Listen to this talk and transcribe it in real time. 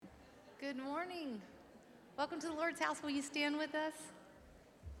Good morning. Welcome to the Lord's house. Will you stand with us?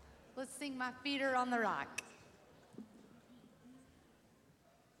 Let's sing My Feet Are on the Rock.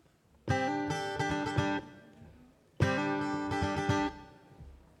 I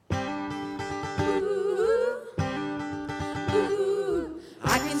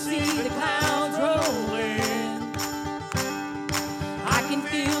can see the clouds rolling. I can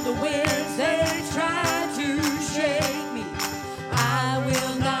feel the winds, they try to shake me. I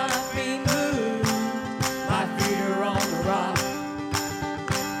will not be moved. My feet are on the rock.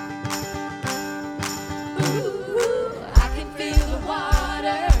 Ooh, I can feel the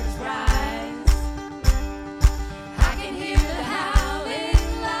waters rise. I can hear the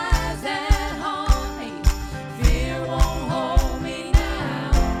howling lies that haunt me. Fear won't hold me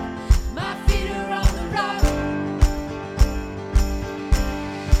now. My feet are on the rock.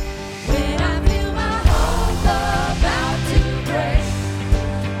 When I feel my hope about to break,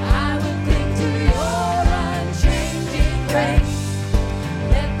 I will cling to your unchanging grace.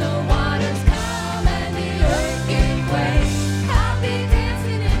 Let the waters come and the earth give way. I'll be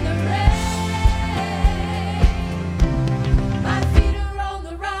dancing in the rain. My feet are on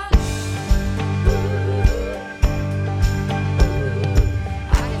the rock.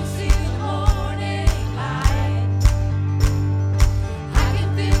 I can see the morning light. I can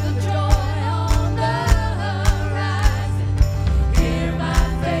feel the joy on the horizon. Hear my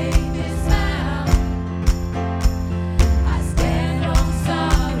faith is found. I stand on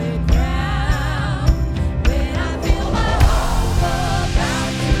solid ground. When I feel my hope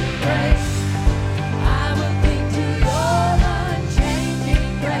about to break, I will cling to your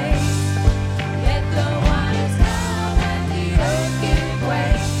unchanging grace. Let the waters come and the earth give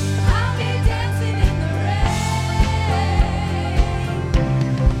way. I'll be dancing in the rain.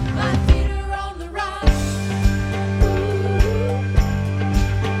 My feet are on the rock.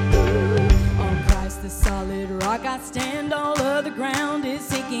 On Christ the solid rock I stand, all of the ground is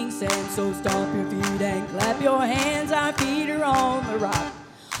sinking sand. So stomp your feet and clap your hands, our feet are on the rock.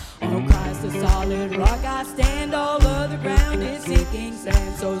 On Christ the solid rock I stand, all of the ground is sinking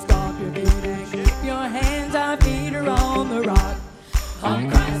sand. So stomp your feet and clap your hands, our feet are on the rock. On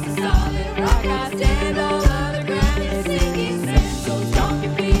Christ the solid rock I stand, all of the ground is sinking sand. So stomp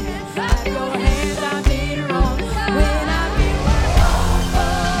your feet and clap your hands, our feet are on the rock. When I feel my hope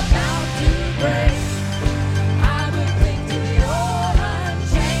about to break, I will cling to your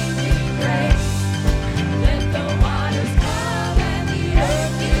unchanging grace. Let the waters come and the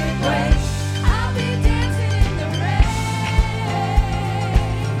earth give way. I'll be dancing in the rain.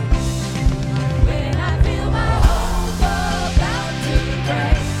 When I feel my hope about to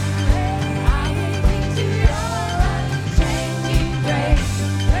break, I will cling to your unchanging grace.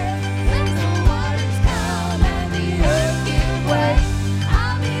 Let the waters come and the earth give way.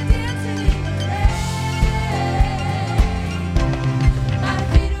 I'll be dancing in the rain. My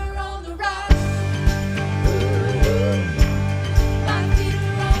feet are on the rock. My feet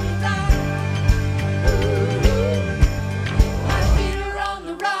are on the rock. My feet are on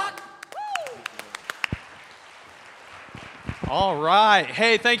the rock. All right.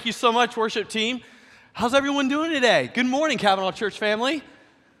 Hey, thank you so much, worship team. How's everyone doing today? Good morning, Cavanaugh Church family.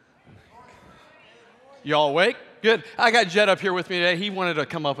 Y'all awake? Good. I got Jed up here with me today. He wanted to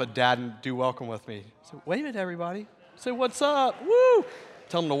come up with Dad and do welcome with me. So wave it, everybody. Say, what's up? Woo!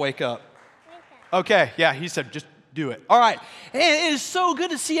 Tell him to wake up. Okay, yeah, he said just do it. All right. And it is so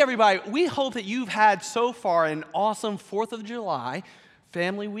good to see everybody. We hope that you've had so far an awesome 4th of July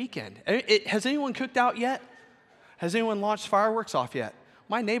family weekend. Has anyone cooked out yet? Has anyone launched fireworks off yet?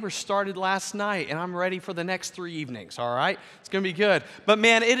 My neighbor started last night, and I'm ready for the next 3 evenings, all right? It's going to be good. But,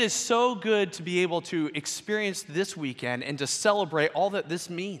 man, it is so good to be able to experience this weekend and to celebrate all that this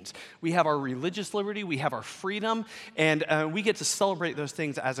means. We have our religious liberty, we have our freedom, and we get to celebrate those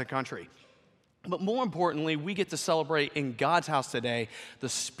things as a country. But more importantly, we get to celebrate in God's house today the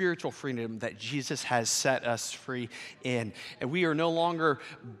spiritual freedom that Jesus has set us free in. And we are no longer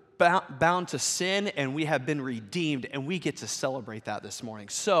bound to sin, and we have been redeemed, and we get to celebrate that this morning.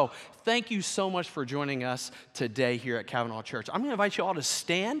 So thank you so much for joining us today here at Cavanaugh Church. I'm going to invite you all to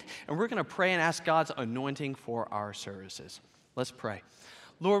stand, and we're going to pray and ask God's anointing for our services. Let's pray.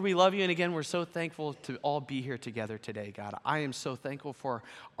 Lord, we love you, and again, we're so thankful to all be here together today, God. I am so thankful for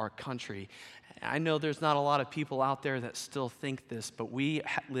our country. I know there's not a lot of people out there that still think this, but we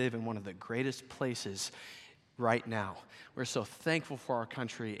live in one of the greatest places right now. We're so thankful for our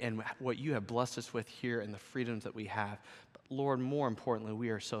country and what you have blessed us with here and the freedoms that we have. But Lord, more importantly, we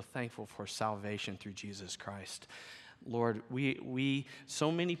are so thankful for salvation through Jesus Christ. Lord,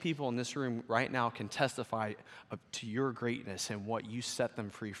 so many people in this room right now can testify to your greatness and what you set them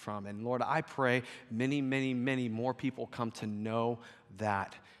free from. And Lord, I pray many, many, many more people come to know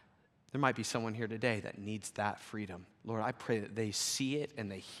that. There might be someone here today that needs that freedom. Lord, I pray that they see it and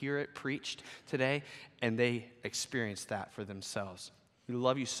they hear it preached today and they experience that for themselves. We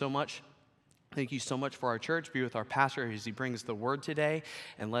love you so much. Thank you so much for our church. Be with our pastor as he brings the word today.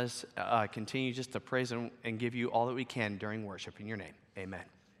 And let us continue just to praise and give you all that we can during worship. In your name, amen.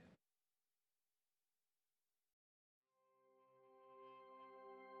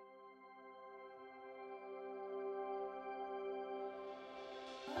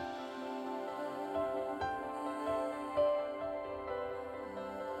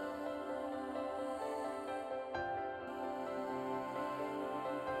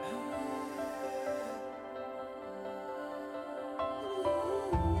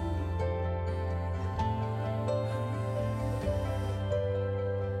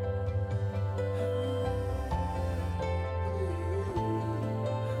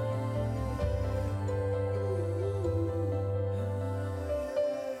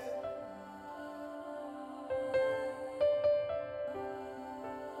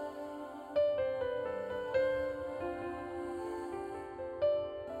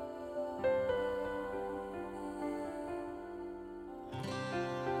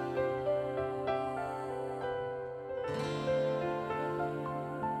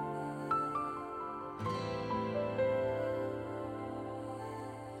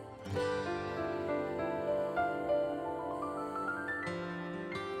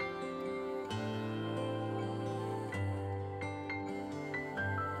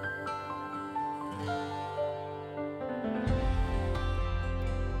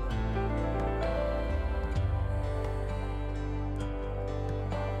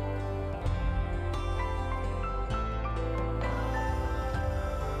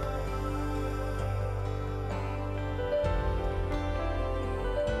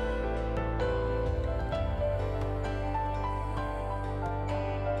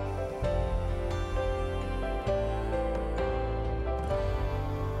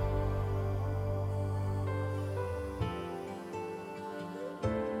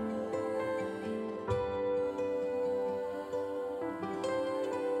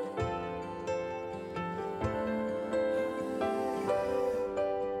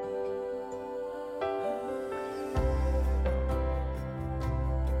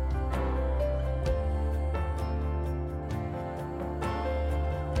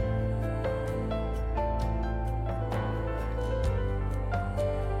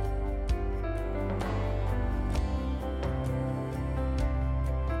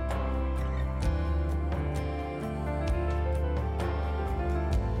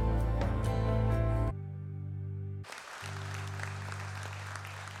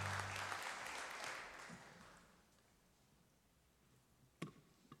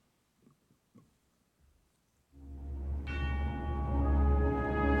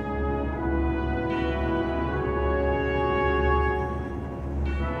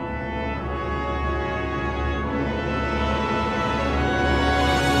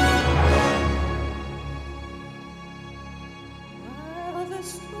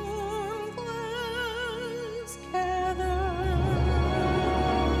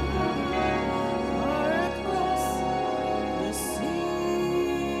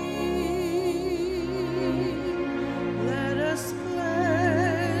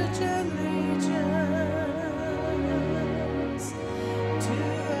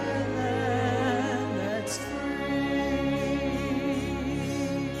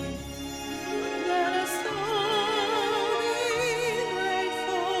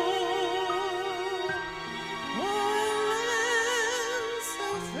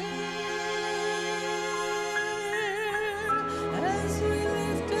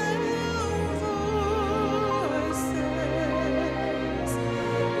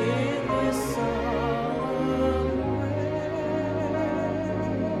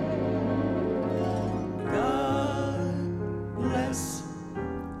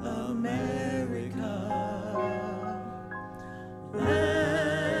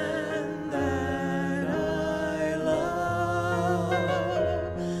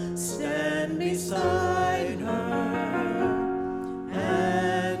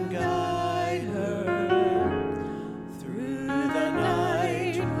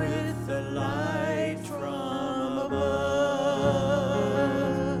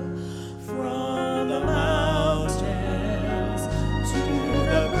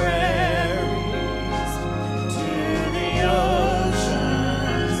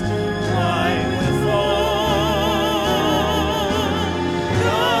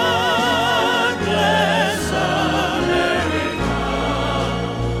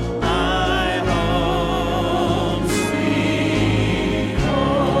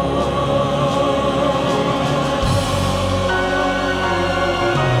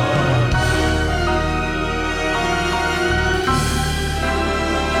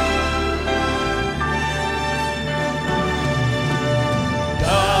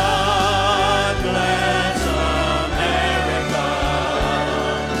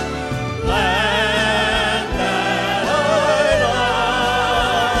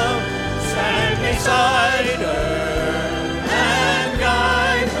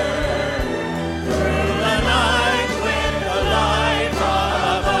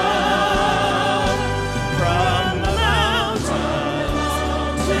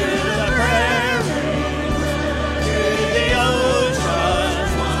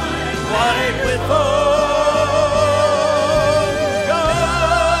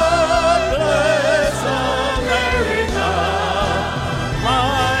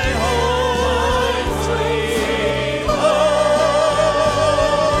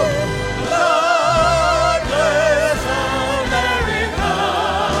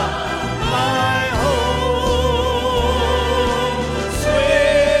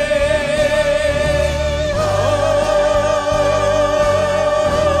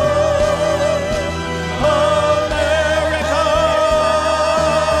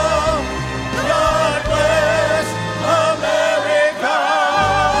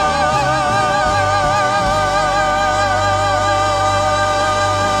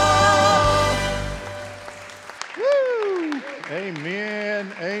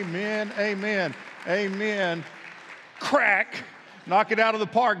 Knock it out of the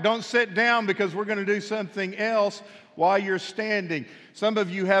park. Don't sit down because we're going to do something else while you're standing. Some of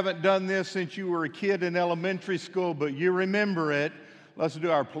you haven't done this since you were a kid in elementary school, but you remember it. Let's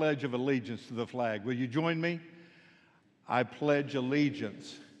do our Pledge of Allegiance to the flag. Will you join me? I pledge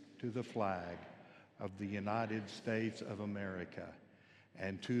allegiance to the flag of the United States of America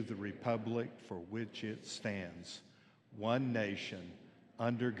and to the republic for which it stands, one nation,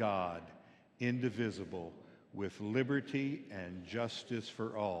 under God, indivisible, with liberty and justice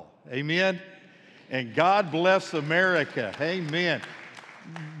for all. Amen? And God bless America. Amen.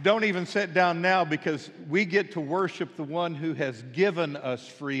 Don't even sit down now because we get to worship the one who has given us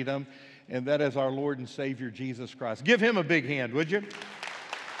freedom, and that is our Lord and Savior, Jesus Christ. Give him a big hand, would you?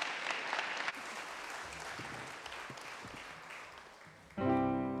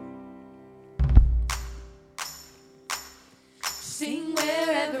 Sing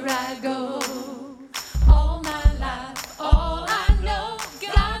wherever I go. All my life, all I know,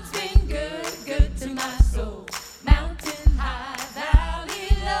 God's been good, good to my soul. Mountain high, valley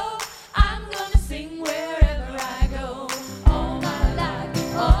low, I'm gonna sing wherever I go. All my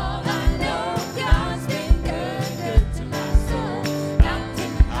life, all I know, God's been good, good to my soul.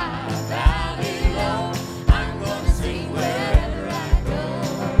 Mountain high, valley low, I'm gonna sing wherever I go.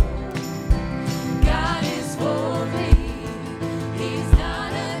 God is for me. He's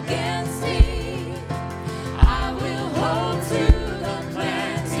not against me. I will hold to the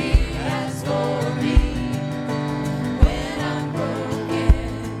plans He has for me. When I'm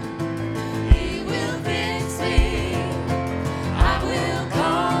broken, He will fix me. I will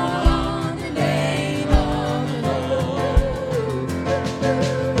call on the name of the Lord.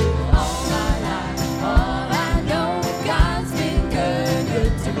 All my life, all I know, God's been good,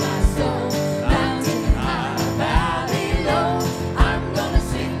 good to my soul. Mountain high, valley low, I'm gonna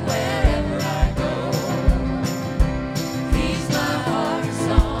sing wherever I go. He's my heart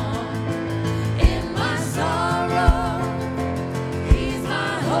song in my sorrow. He's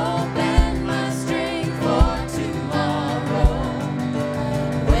my hope and my strength for tomorrow.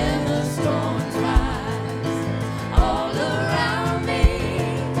 When the storms rise all around me,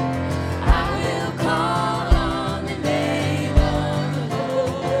 I will call on the name of the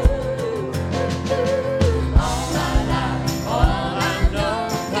Lord. All my life, all I know,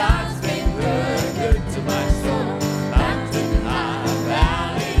 God's been good, good to my soul. Mountain high,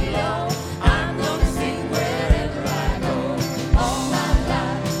 valley low, I'm gonna sing wherever I go. All my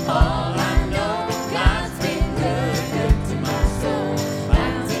life, all I know, God's been good, good to my soul.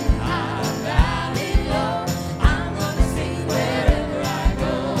 Mountain high, valley low, I'm gonna sing wherever I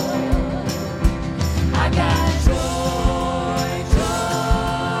go. I got joy, joy,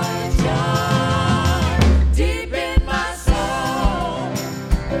 joy deep in my soul.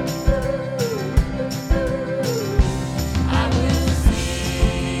 I will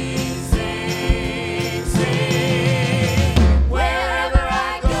sing, sing, sing wherever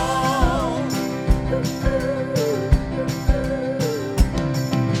I go.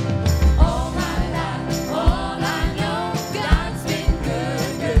 All my life, all I know, God's been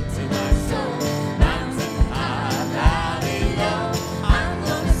good, good to my soul. Mountain high, valley low, I'm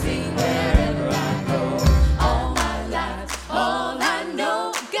gonna sing wherever I go. All my life, all I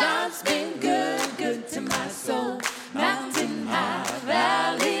know, God's been good, good to my soul. Mountain high,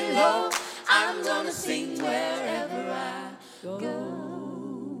 valley low, I'm gonna sing wherever I go.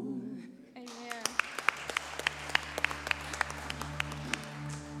 Amen.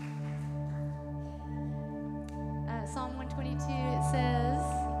 Psalm 122, it says,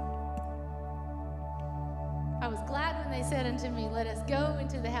 I was glad when they said unto me, let us go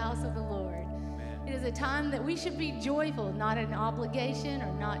into the house of the Lord. It is a time that we should be joyful, not an obligation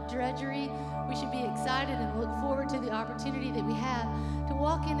or not drudgery. We should be excited and look forward to the opportunity that we have to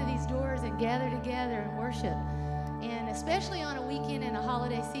walk into these doors and gather together and worship. And especially on a weekend and a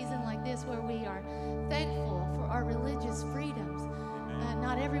holiday season like this where we are thankful for our religious freedoms.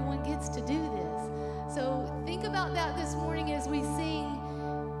 Not everyone gets to do this. So think about that this morning as we sing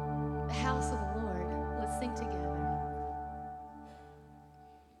the house of the Lord. Let's sing together.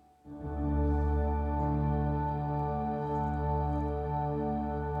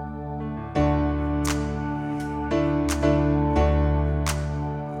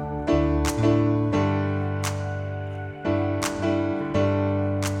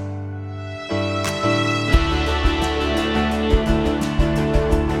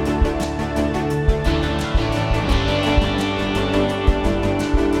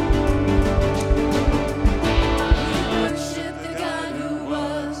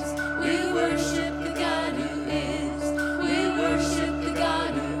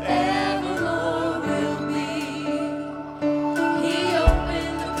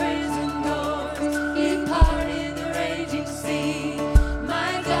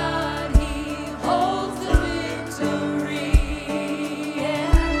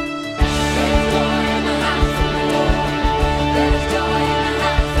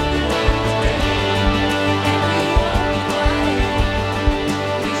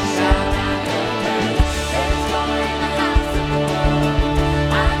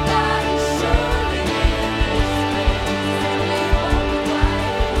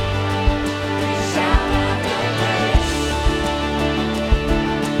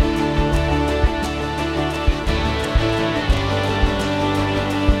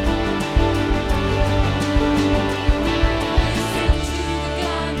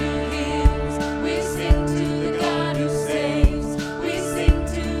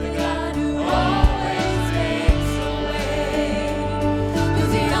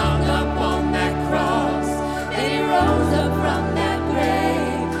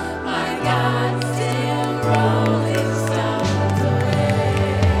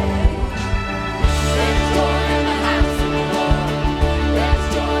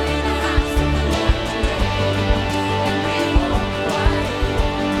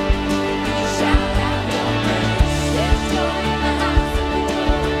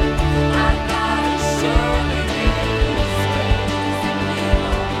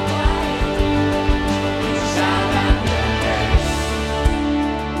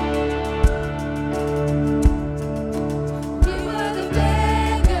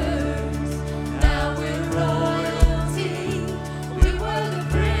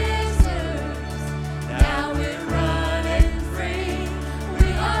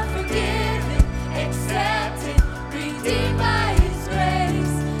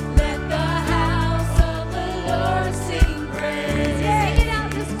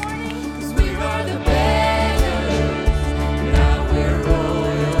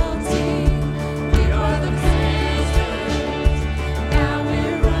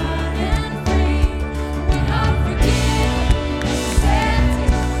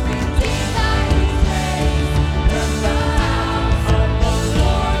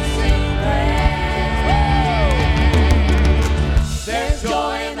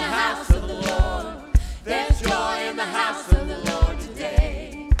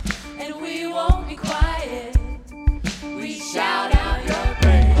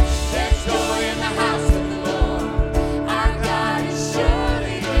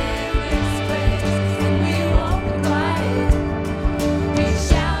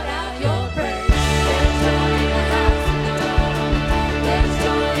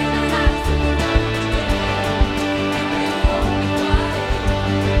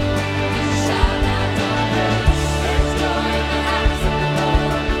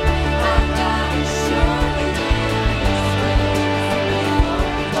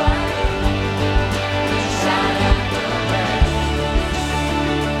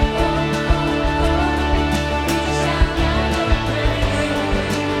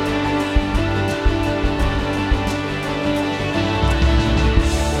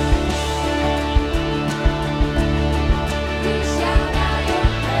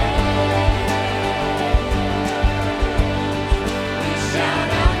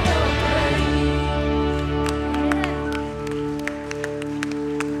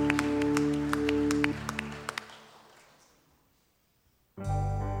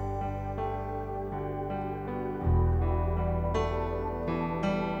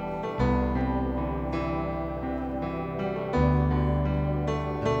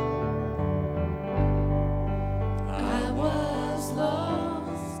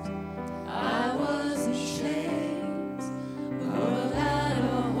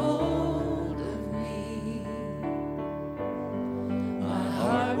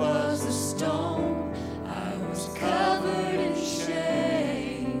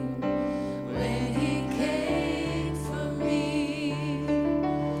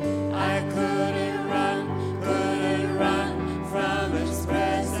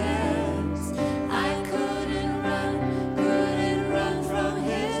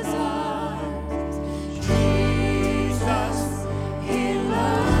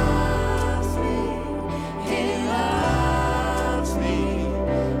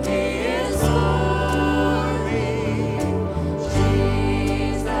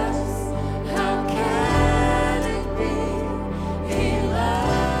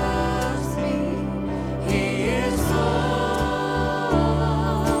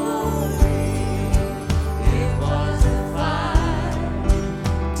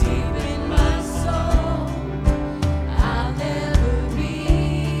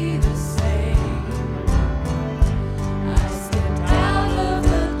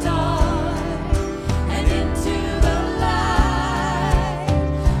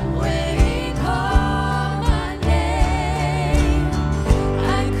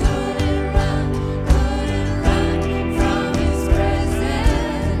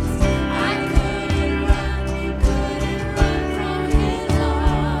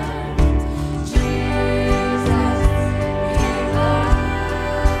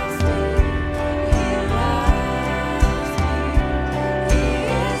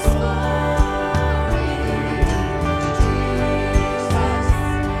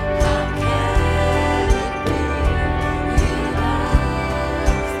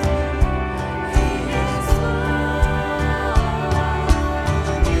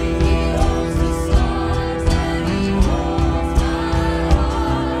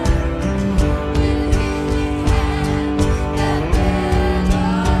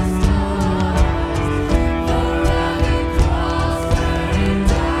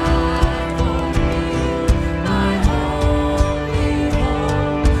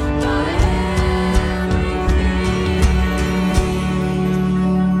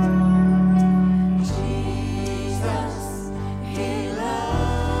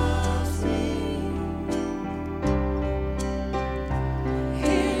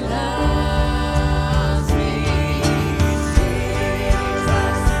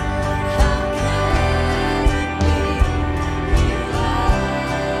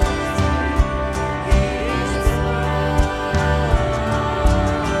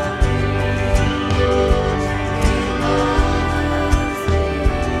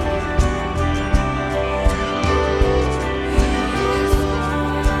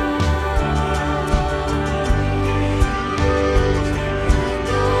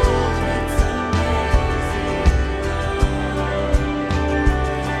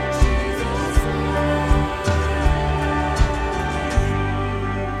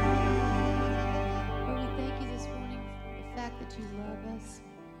 cross.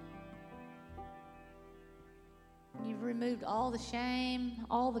 You've removed all the shame,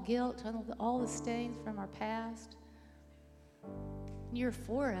 all the guilt, all the stains from our past. You're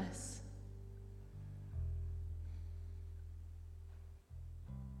for us.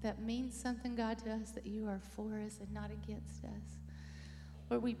 That means something, God, to us, that you are for us and not against us.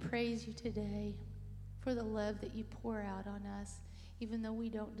 Lord, we praise you today for the love that you pour out on us, even though we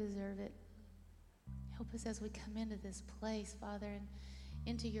don't deserve it. Help us as we come into this place, Father, and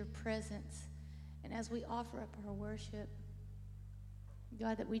into your presence. And as we offer up our worship,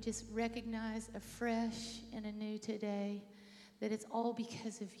 God, that we just recognize afresh and anew today that it's all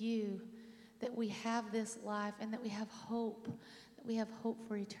because of you that we have this life and that we have hope,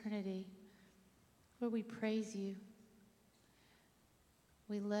 for eternity. Lord, we praise you.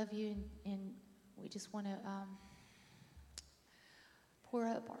 We love you, and we just want to pour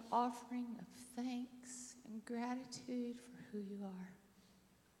up our offering of thanks and gratitude for who you are.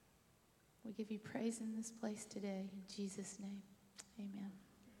 We give you praise in this place today. In Jesus' name, amen.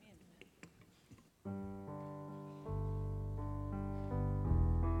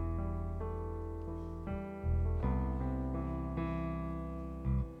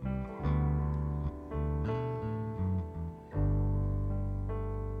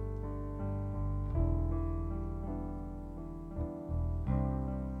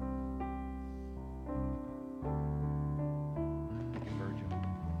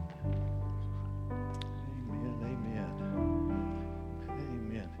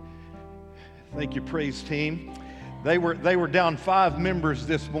 Thank you, praise team. They were down 5 members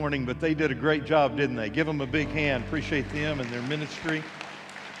this morning, but they did a great job, didn't they? Give them a big hand. Appreciate them and their ministry,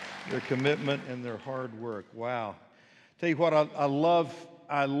 their commitment, and their hard work. Wow. Tell you what, I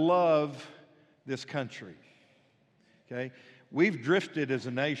love this country. Okay? We've drifted as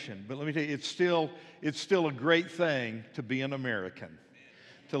a nation, but let me tell you, it's still a great thing to be an American,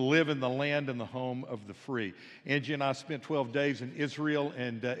 to live in the land and the home of the free. Angie and I spent 12 days in Israel,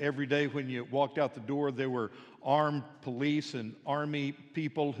 and every day when you walked out the door, there were armed police and army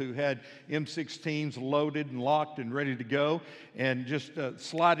people who had M16s loaded and locked and ready to go, and just the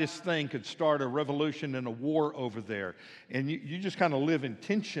slightest thing could start a revolution and a war over there. And you just kind of live in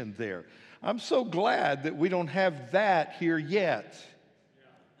tension there. I'm so glad that we don't have that here yet.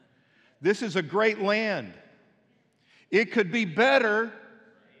 This is a great land. It could be better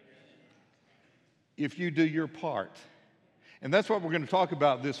if you do your part. And that's what we're going to talk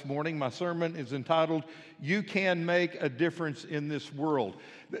about this morning. My sermon is entitled, You Can Make a Difference in This World.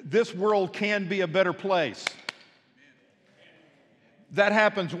 This world can be a better place. That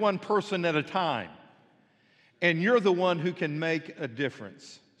happens one person at a time. And you're the one who can make a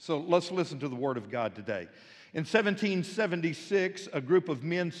difference. So let's listen to the Word of God today. In 1776, a group of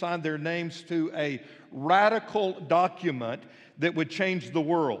men signed their names to a radical document that would change the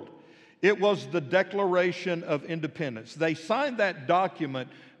world. It was the Declaration of Independence. They signed that document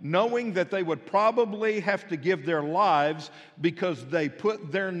knowing that they would probably have to give their lives because they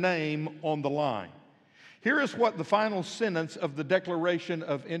put their name on the line. Here is what the final sentence of the Declaration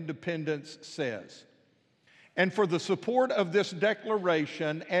of Independence says. And for the support of this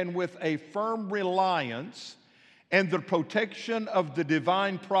declaration and with a firm reliance and the protection of the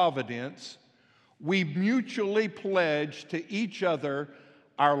divine providence, we mutually pledge to each other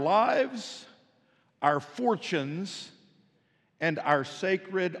our lives, our fortunes, and our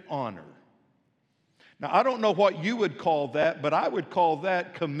sacred honor. Now, I don't know what you would call that, but I would call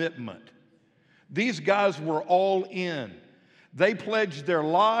that commitment. These guys were all in. They pledged their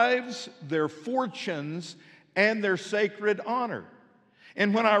lives, their fortunes, and their sacred honor.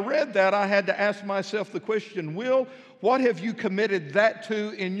 And when I read that, I had to ask myself the question, Will, what have you committed that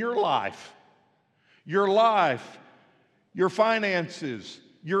to in your life? Your life, your finances,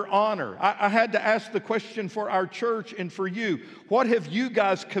 your honor. I had to ask the question for our church and for you. What have you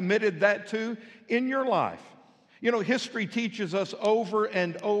guys committed that to in your life? You know, history teaches us over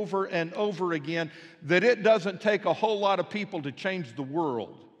and over and over again that it doesn't take a whole lot of people to change the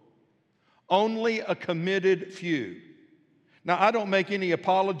world. Only a committed few. Now, I don't make any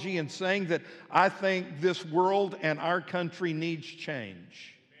apology in saying that I think this world and our country needs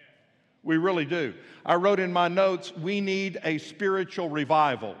change. We really do. I wrote in my notes, we need a spiritual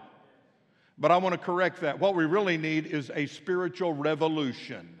revival. But I want to correct that. What we really need is a spiritual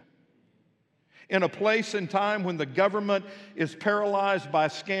revolution. In a place and time when the government is paralyzed by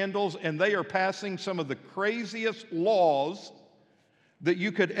scandals and they are passing some of the craziest laws that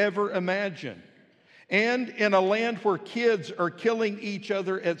you could ever imagine. And in a land where kids are killing each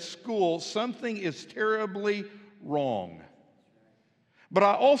other at school, something is terribly wrong. But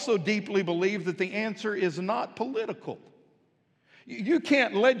I also deeply believe that the answer is not political. You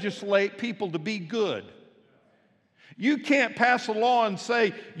can't legislate people to be good. You can't pass a law and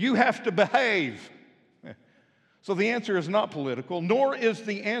say you have to behave. So the answer is not political, nor is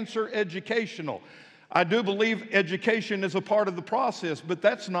the answer educational. I do believe education is a part of the process, but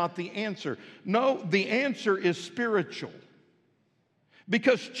that's not the answer. No, the answer is spiritual.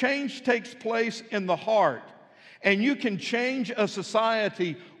 Because change takes place in the heart, and you can change a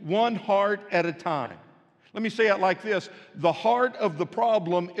society one heart at a time. Let me say it like this: the heart of the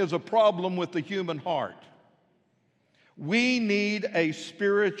problem is a problem with the human heart. We need a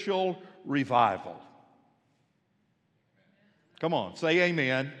spiritual revival. Come on, say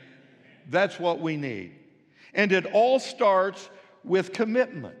amen. That's what we need. And it all starts with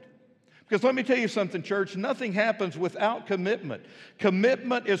commitment. Because let me tell you something, church, nothing happens without commitment.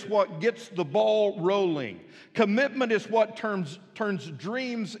 Commitment is what gets the ball rolling. Commitment is what turns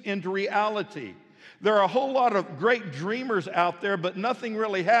dreams into reality. There are a whole lot of great dreamers out there, but nothing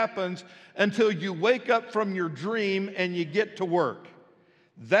really happens until you wake up from your dream and you get to work.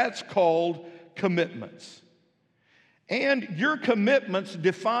 That's called commitments. And your commitments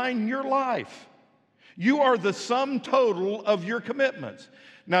define your life. You are the sum total of your commitments.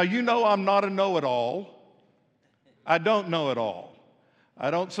 Now, you know I'm not a know-it-all. I don't know it all.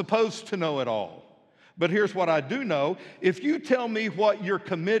 I don't suppose to know it all. But here's what I do know. If you tell me what you're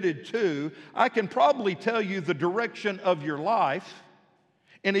committed to, I can probably tell you the direction of your life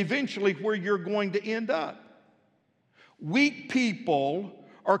and eventually where you're going to end up. Weak people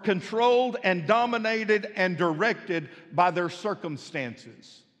are controlled and dominated and directed by their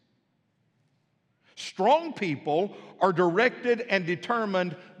circumstances. Strong people are directed and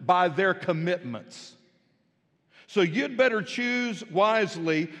determined by their commitments. So you'd better choose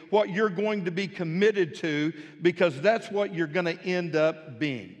wisely what you're going to be committed to, because that's what you're going to end up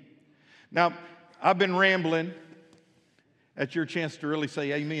being. Now, I've been rambling. That's your chance to really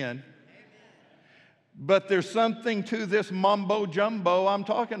say amen. But there's something to this mumbo jumbo I'm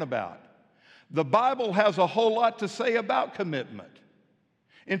talking about. The Bible has a whole lot to say about commitment.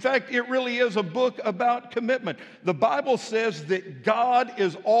 In fact, it really is a book about commitment. The Bible says that God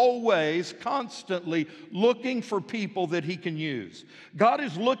is always, constantly looking for people that He can use. God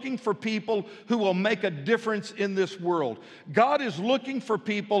is looking for people who will make a difference in this world. God is looking for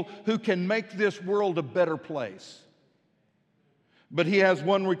people who can make this world a better place. But He has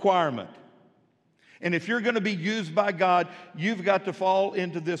one requirement. And if you're going to be used by God, you've got to fall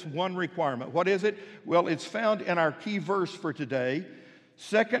into this one requirement. What is it? Well, it's found in our key verse for today,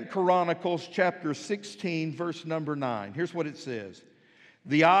 2 Chronicles chapter 16, verse number 9. Here's what it says.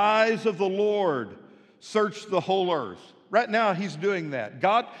 The eyes of the Lord search the whole earth. Right now, He's doing that.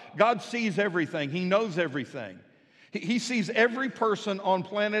 God sees everything. He knows everything. He sees every person on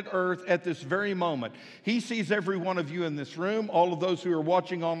planet Earth at this very moment. He sees every one of you in this room, all of those who are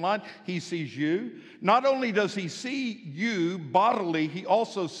watching online. He sees you. Not only does He see you bodily, He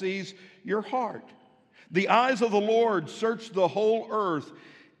also sees your heart. The eyes of the Lord search the whole earth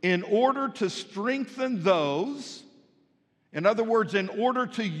in order to strengthen those, in other words, in order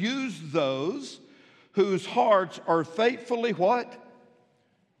to use those whose hearts are faithfully what?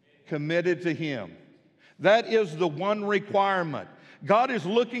 Committed to Him. That is the one requirement. God is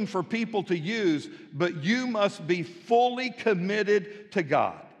looking for people to use, but you must be fully committed to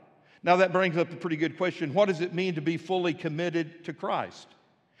God. Now that brings up a pretty good question. What does it mean to be fully committed to Christ?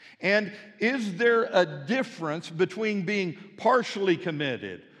 And is there a difference between being partially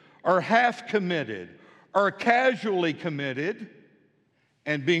committed or half committed or casually committed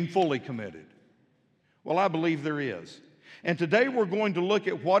and being fully committed? Well, I believe there is. And today we're going to look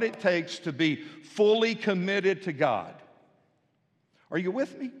at what it takes to be fully committed to God. Are you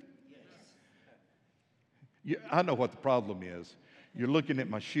with me? Yes. I know what the problem is. You're looking at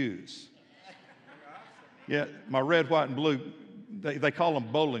my shoes. Yeah, my red, white, and blue, they call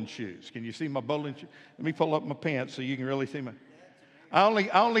them bowling shoes. Can you see my bowling shoes? Let me pull up my pants so you can really see my... I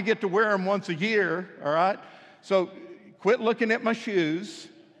only get to wear them once a year, all right? So quit looking at my shoes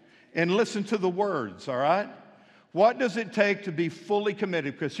and listen to the words, all right? What does it take to be fully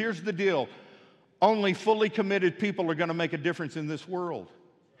committed? Because here's the deal. Only fully committed people are going to make a difference in this world.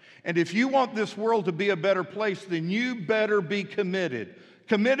 And if you want this world to be a better place, then you better be committed.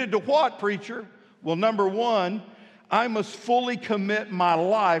 Committed to what, preacher? Well, number one, I must fully commit my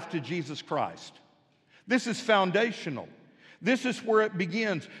life to Jesus Christ. This is foundational. This is where it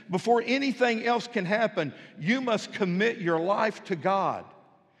begins. Before anything else can happen, you must commit your life to God.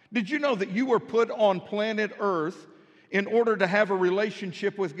 Did you know that you were put on planet Earth in order to have a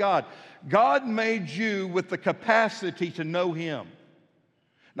relationship with God? God made you with the capacity to know Him.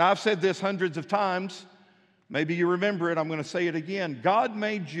 Now, I've said this hundreds of times, Maybe you remember it. I'm going to say it again. God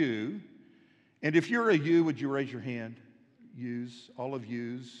made you, and if you're a you, would you raise your hand? Yous, all of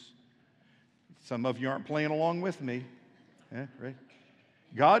yous. Some of you aren't playing along with me. Yeah, right?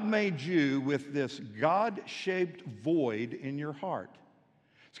 God made you with this God-shaped void in your heart.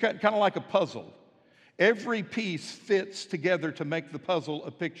 It's kind of like a puzzle. Every piece fits together to make the puzzle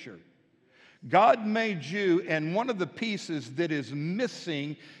a picture. God made you, and one of the pieces that is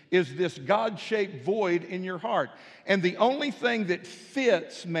missing is this God-shaped void in your heart. And the only thing that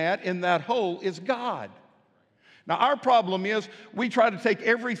fits, Matt, in that hole is God. Now, our problem is we try to take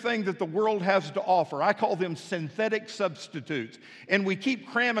everything that the world has to offer. I call them synthetic substitutes. And we keep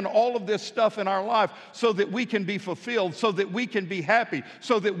cramming all of this stuff in our life so that we can be fulfilled, so that we can be happy,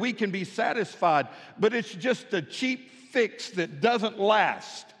 so that we can be satisfied. But it's just a cheap fix that doesn't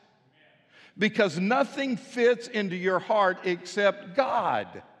last. Because nothing fits into your heart except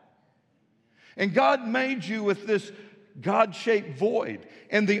God. And God made you with this God-shaped void.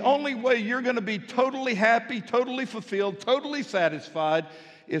 And the only way you're going to be totally happy, totally fulfilled, totally satisfied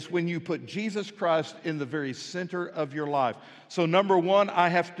is when you put Jesus Christ in the very center of your life. So number one, I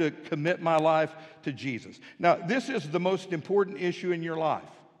have to commit my life to Jesus. Now, this is the most important issue in your life.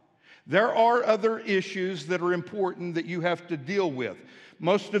 There are other issues that are important that you have to deal with.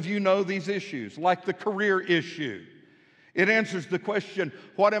 Most of you know these issues, like the career issue. It answers the question,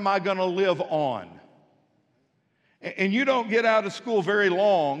 what am I going to live on? And you don't get out of school very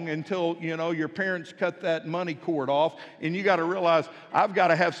long until, your parents cut that money cord off, and you got to realize, I've got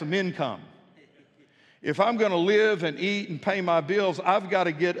to have some income. If I'm going to live and eat and pay my bills, I've got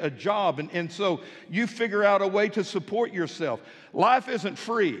to get a job. And so you figure out a way to support yourself. Life isn't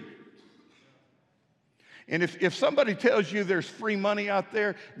free. And if somebody tells you there's free money out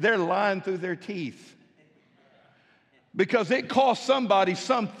there, they're lying through their teeth. Because it costs somebody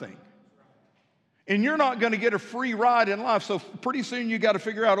something. And you're not going to get a free ride in life. So pretty soon you got to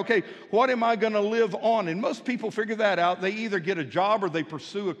figure out, okay, what am I going to live on? And most people figure that out. They either get a job or they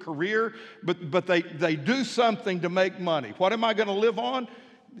pursue a career, but they do something to make money. What am I going to live on?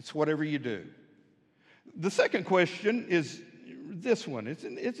 It's whatever you do. The second question is this one. It's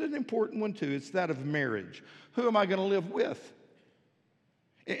an important one too. It's that of marriage. Who am I going to live with?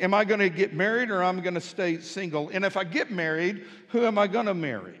 Am I going to get married or am I going to stay single? And if I get married, who am I going to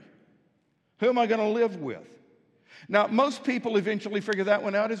marry? Who am I going to live with? Now, most people eventually figure that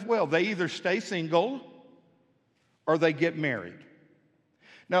one out as well. They either stay single or they get married.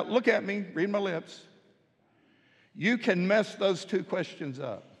 Now, look at me, read my lips. You can mess those two questions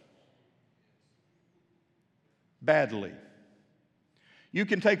up badly. You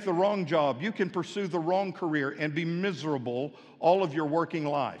can take the wrong job. You can pursue the wrong career and be miserable all of your working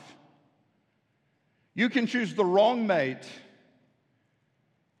life. You can choose the wrong mate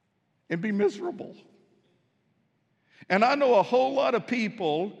and be miserable. And I know a whole lot of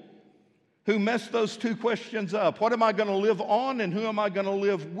people who mess those two questions up. What am I going to live on and who am I going to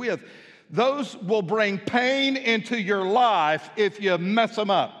live with? Those will bring pain into your life if you mess them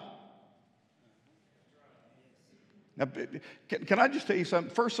up. Now, can I just tell you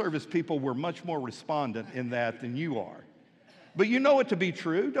something? First service people were much more respondent in that than you are. But you know it to be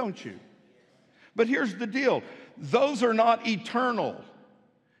true, don't you? But here's the deal. Those are not eternal.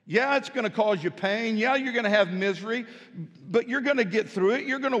 Yeah, it's going to cause you pain. Yeah, you're going to have misery, but you're going to get through it.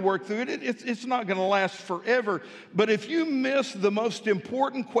 You're going to work through it. It's not going to last forever. But if you miss the most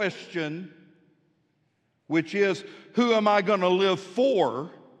important question, which is, who am I going to live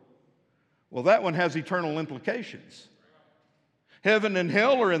for? Well, that one has eternal implications. Heaven and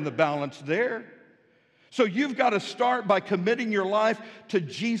hell are in the balance there. So you've got to start by committing your life to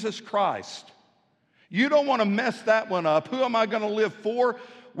Jesus Christ. You don't want to mess that one up. Who am I going to live for?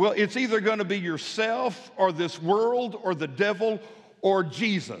 Well, it's either going to be yourself or this world or the devil or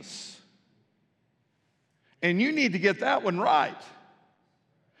Jesus. And you need to get that one right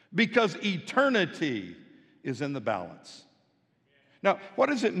because eternity is in the balance. Now, what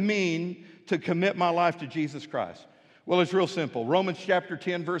does it mean to commit my life to Jesus Christ? Well, it's real simple. Romans chapter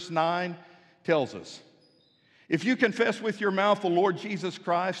 10, verse 9 tells us, if you confess with your mouth the Lord Jesus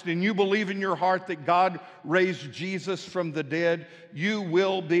Christ and you believe in your heart that God raised Jesus from the dead, you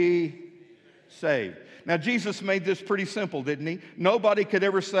will be saved. Now, Jesus made this pretty simple, didn't he? Nobody could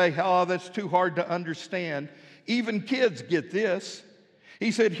ever say, oh, that's too hard to understand. Even kids get this.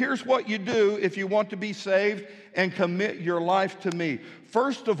 He said, here's what you do if you want to be saved and commit your life to me.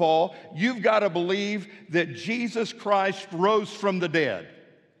 First of all, you've got to believe that Jesus Christ rose from the dead.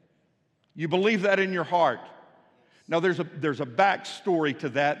 You believe that in your heart. Now, there's a backstory to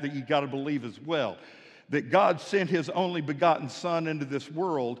that you got to believe as well. That God sent His only begotten Son into this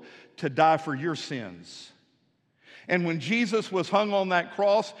world to die for your sins. And when Jesus was hung on that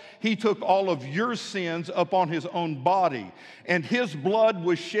cross, he took all of your sins upon his own body. And his blood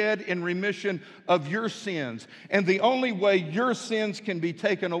was shed in remission of your sins. And the only way your sins can be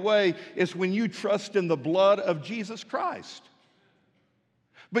taken away is when you trust in the blood of Jesus Christ.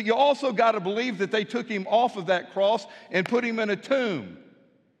 But you also got to believe that they took him off of that cross and put him in a tomb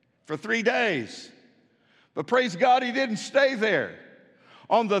for 3 days. But praise God, he didn't stay there.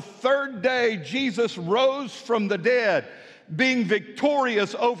 On the third day, Jesus rose from the dead, being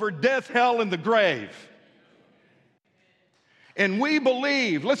victorious over death, hell, and the grave. And we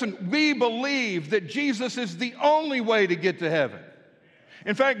believe, listen, we believe that Jesus is the only way to get to heaven.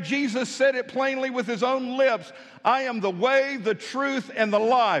 In fact, Jesus said it plainly with his own lips, I am the way, the truth, and the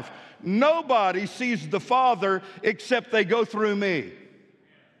life. Nobody sees the Father except they go through me.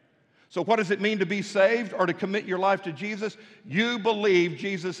 So what does it mean to be saved or to commit your life to Jesus? You believe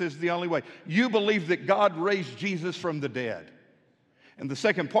Jesus is the only way. You believe that God raised Jesus from the dead. And the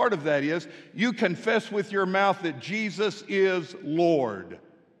second part of that is you confess with your mouth that Jesus is Lord.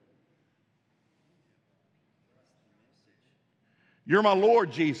 You're my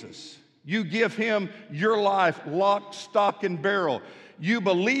Lord, Jesus. You give him your life, lock, stock, and barrel. You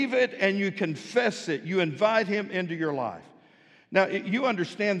believe it and you confess it. You invite him into your life. Now, you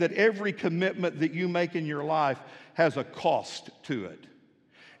understand that every commitment that you make in your life has a cost to it.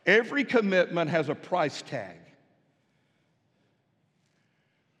 Every commitment has a price tag.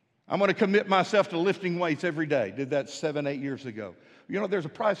 I'm going to commit myself to lifting weights every day. Did that 7, 8 years ago. You know, there's a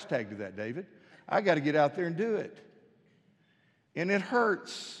price tag to that, David. I got to get out there and do it. And it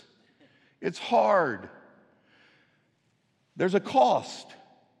hurts. It's hard. There's a cost.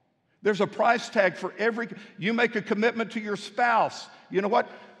 There's a price tag for every, you make a commitment to your spouse. You know what?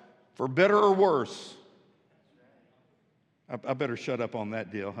 For better or worse. I better shut up on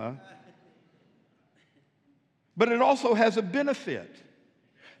that deal, huh? But it also has a benefit.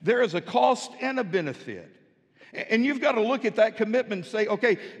 There is a cost and a benefit. And you've got to look at that commitment and say,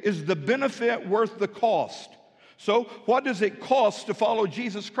 okay, is the benefit worth the cost? So what does it cost to follow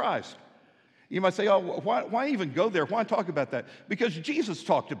Jesus Christ? You might say, oh, why even go there? Why talk about that? Because Jesus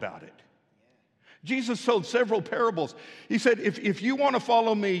talked about it. Jesus told several parables. He said, if you want to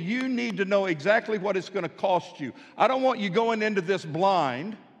follow me, you need to know exactly what it's going to cost you. I don't want you going into this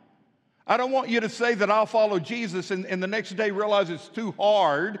blind. I don't want you to say that I'll follow Jesus and the next day realize it's too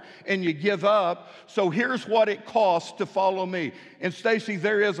hard and you give up. So here's what it costs to follow me. And Stacy,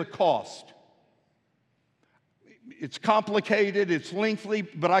 there is a cost. It's complicated, it's lengthy,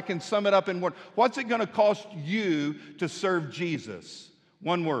 but I can sum it up in one. What's it going to cost you to serve Jesus?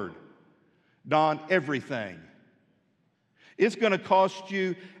 One word. Don, everything. It's going to cost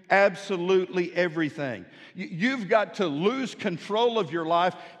you absolutely everything. You've got to lose control of your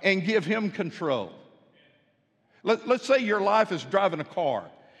life and give him control. Let's say your life is driving a car,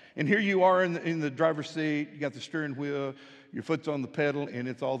 and here you are in the driver's seat, you got the steering wheel, your foot's on the pedal, and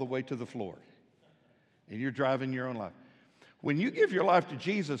it's all the way to the floor. And you're driving your own life. When you give your life to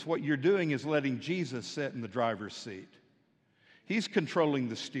Jesus, what you're doing is letting Jesus sit in the driver's seat. He's controlling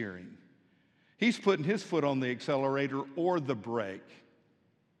the steering. He's putting his foot on the accelerator or the brake.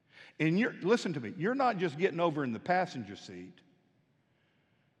 And listen to me, you're not just getting over in the passenger seat,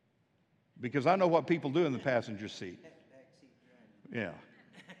 because I know what people do in the passenger seat. Yeah.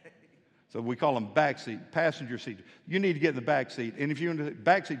 So we call them back seat, passenger seat. You need to get in the back seat. And if you're in the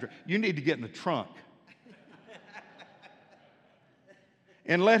back seat, you need to get in the trunk.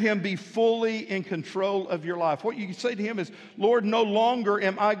 And let him be fully in control of your life. What you can say to him is, Lord, no longer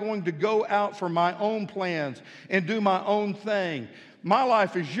am I going to go out for my own plans and do my own thing. My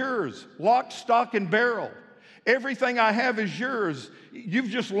life is yours, lock, stock, and barrel. Everything I have is yours. You've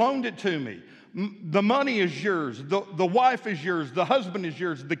just loaned it to me. The money is yours. The wife is yours. The husband is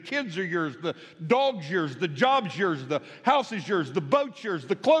yours. The kids are yours. The dog's yours. The job's yours. The house is yours. The boat's yours.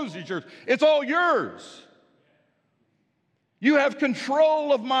 The clothes is yours. It's all yours. You have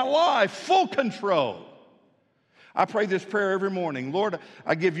control of my life, full control. I pray this prayer every morning. Lord,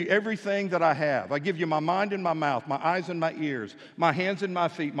 I give you everything that I have. I give you my mind and my mouth, my eyes and my ears, my hands and my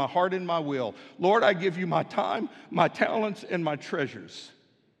feet, my heart and my will. Lord, I give you my time, my talents, and my treasures.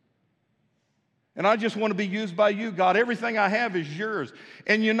 And I just want to be used by you, God. Everything I have is yours.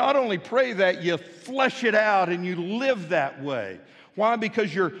 And you not only pray that, you flesh it out and you live that way. Why?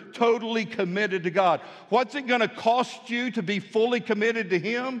 Because you're totally committed to God. What's it going to cost you to be fully committed to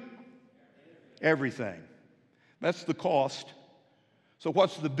him? Everything. That's the cost. So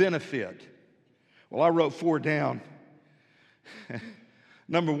what's the benefit? Well, I wrote 4 down.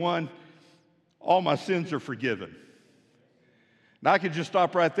 Number 1, all my sins are forgiven. Now, I could just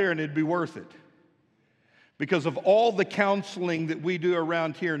stop right there and it'd be worth it. Because of all the counseling that we do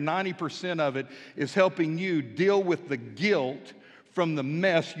around here, 90% of it is helping you deal with the guilt from the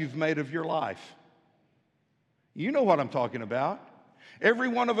mess you've made of your life. You know what I'm talking about. Every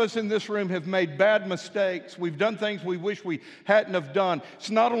one of us in this room have made bad mistakes. We've done things we wish we hadn't have done.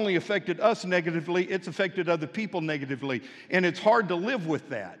 It's not only affected us negatively, it's affected other people negatively. And it's hard to live with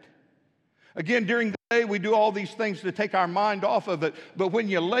that. Again, during the day, we do all these things to take our mind off of it. But when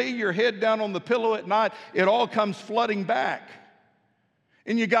you lay your head down on the pillow at night, it all comes flooding back.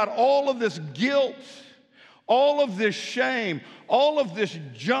 And you got all of this guilt, all of this shame, all of this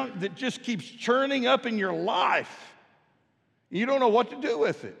junk that just keeps churning up in your life. You don't know what to do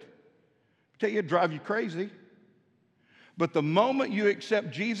with it. I tell you, it'd drive you crazy. But the moment you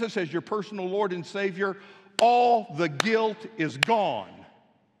accept Jesus as your personal Lord and Savior, all the guilt is gone.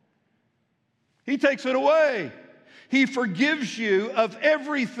 He takes it away. He forgives you of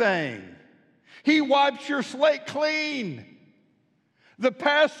everything. He wipes your slate clean. The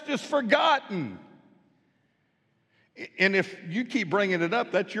past is forgotten. And if you keep bringing it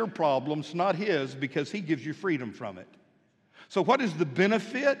up, that's your problem. It's not his, because he gives you freedom from it. So what is the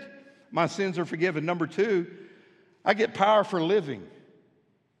benefit? My sins are forgiven. Number 2, I get power for living.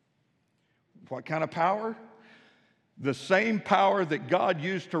 What kind of power? The same power that God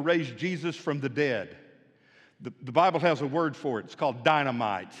used to raise Jesus from the dead. The Bible has a word for it. It's called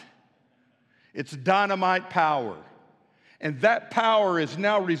dynamite. It's dynamite power. And that power is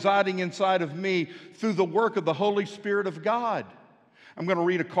now residing inside of me through the work of the Holy Spirit of God. I'm going to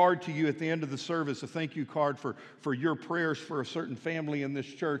read a card to you at the end of the service, a thank you card for your prayers for a certain family in this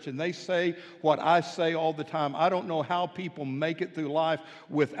church. And they say what I say all the time. I don't know how people make it through life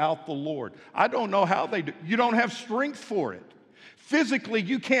without the Lord. I don't know how they do. You don't have strength for it. Physically,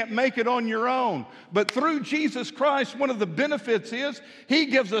 you can't make it on your own. But through Jesus Christ, one of the benefits is He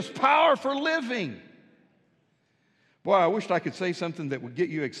gives us power for living. Boy, I wished I could say something that would get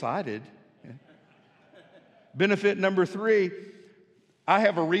you excited. Benefit number 3, I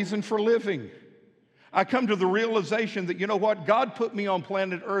have a reason for living. I come to the realization that, you know what? God put me on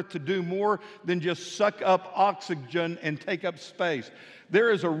planet Earth to do more than just suck up oxygen and take up space.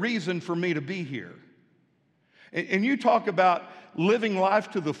 There is a reason for me to be here. And you talk about living life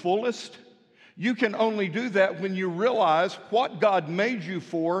to the fullest. You can only do that when you realize what God made you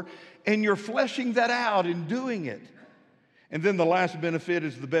for, and you're fleshing that out and doing it. And then the last benefit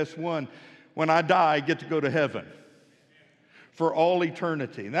is the best one. When I die, I get to go to heaven for all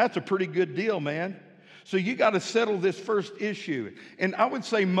eternity. And that's a pretty good deal, man. So you got to settle this first issue. And I would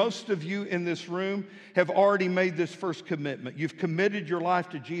say most of you in this room have already made this first commitment. You've committed your life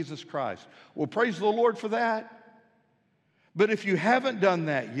to Jesus Christ. Well, praise the Lord for that. But if you haven't done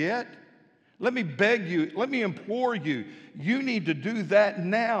that yet, let me beg you, let me implore you, you need to do that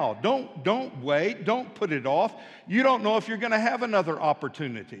now. Don't wait, don't put it off. You don't know if you're going to have another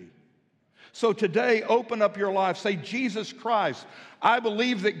opportunity. So today, open up your life. Say, Jesus Christ, I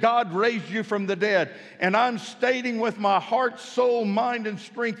believe that God raised you from the dead. And I'm stating with my heart, soul, mind, and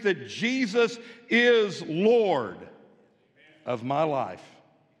strength that Jesus is Lord of my life.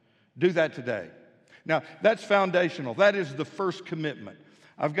 Do that today. Now, that's foundational. That is the first commitment.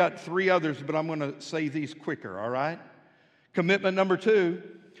 I've got 3 others, but I'm going to say these quicker, all right? Commitment number 2,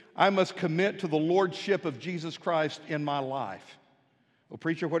 I must commit to the lordship of Jesus Christ in my life. Well,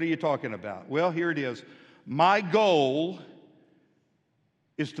 preacher, what are you talking about? Well, here it is. My goal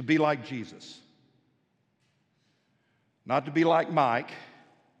is to be like Jesus. Not to be like Mike,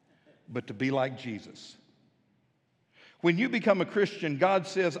 but to be like Jesus. When you become a Christian, God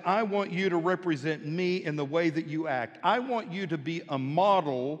says, I want you to represent me in the way that you act. I want you to be a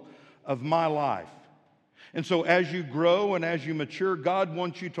model of my life. And so as you grow and as you mature, God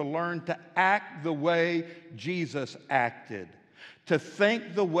wants you to learn to act the way Jesus acted, to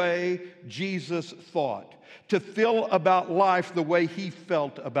think the way Jesus thought, to feel about life the way He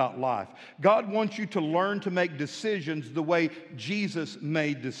felt about life. God wants you to learn to make decisions the way Jesus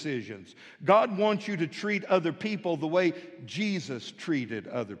made decisions. God wants you to treat other people the way Jesus treated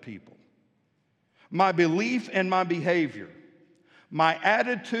other people. My belief and my behavior, my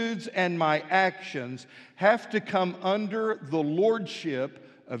attitudes and my actions have to come under the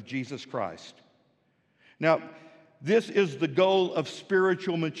lordship of Jesus Christ. Now, this is the goal of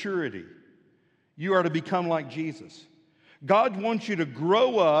spiritual maturity. You are to become like Jesus. God wants you to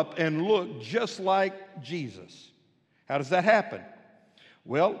grow up and look just like Jesus. How does that happen?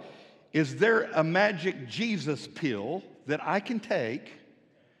 Well, is there a magic Jesus pill that I can take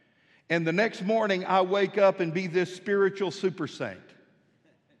and the next morning I wake up and be this spiritual super saint?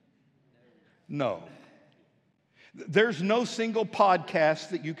 No. There's no single podcast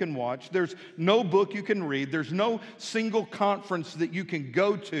that you can watch. There's no book you can read. There's no single conference that you can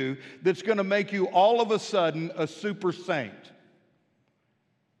go to that's going to make you all of a sudden a super saint.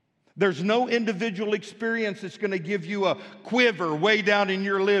 There's no individual experience that's going to give you a quiver way down in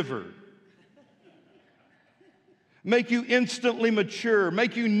your liver, make you instantly mature,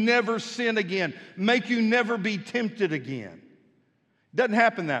 make you never sin again, make you never be tempted again. It doesn't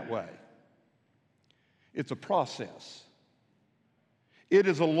happen that way. It's a process. It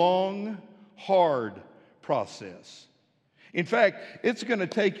is a long, hard process. In fact, it's going to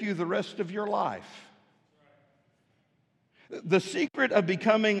take you the rest of your life. The secret of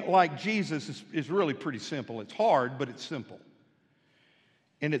becoming like Jesus is really pretty simple. It's hard, but it's simple.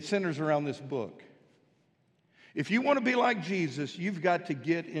 And it centers around this book. If you want to be like Jesus, you've got to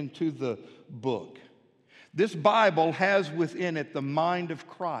get into the book. This Bible has within it the mind of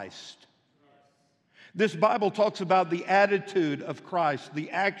Christ. This Bible talks about the attitude of Christ,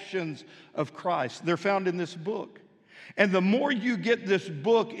 the actions of Christ. They're found in this book. And the more you get this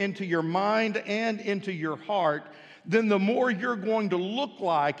book into your mind and into your heart, then the more you're going to look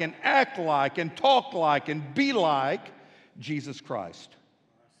like and act like and talk like and be like Jesus Christ.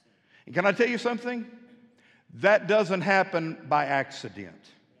 And can I tell you something? That doesn't happen by accident.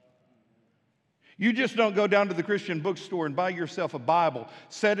 You just don't go down to the Christian bookstore and buy yourself a Bible,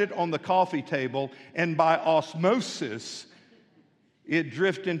 set it on the coffee table, and by osmosis, it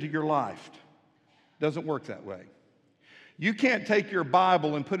drift into your life. Doesn't work that way. You can't take your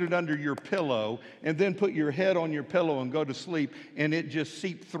Bible and put it under your pillow and then put your head on your pillow and go to sleep and it just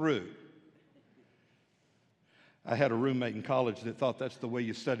seep through. I had a roommate in college that thought that's the way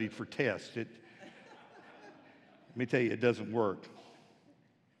you studied for tests. Let me tell you, it doesn't work.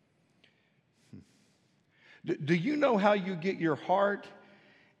 Do you know how you get your heart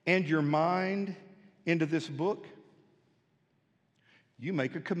and your mind into this book? You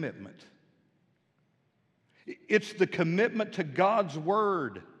make a commitment. It's the commitment to God's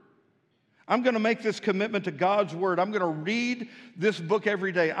Word. I'm going to make this commitment to God's Word. I'm going to read this book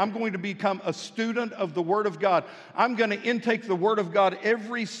every day. I'm going to become a student of the Word of God. I'm going to intake the Word of God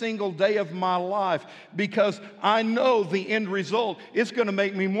every single day of my life because I know the end result. It's going to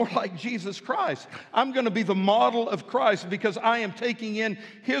make me more like Jesus Christ. I'm going to be the model of Christ because I am taking in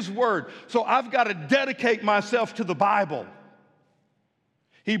His Word. So I've got to dedicate myself to the Bible.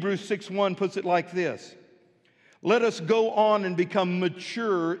 Hebrews 6:1 puts it like this. Let us go on and become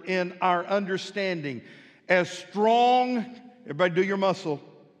mature in our understanding. As strong, everybody do your muscle.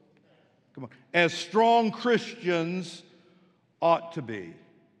 Come on. As strong Christians ought to be.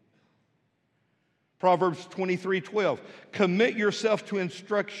 Proverbs 23:12. Commit yourself to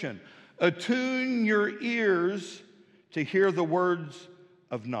instruction. Attune your ears to hear the words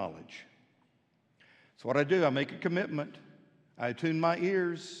of knowledge. That's what I do. I make a commitment. I attune my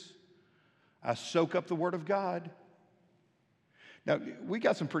ears. I soak up the Word of God. Now, we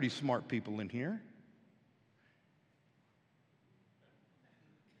got some pretty smart people in here.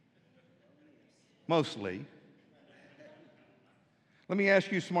 Mostly. Let me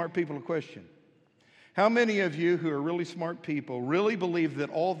ask you smart people a question. How many of you who are really smart people really believe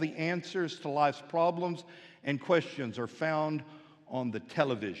that all the answers to life's problems and questions are found on the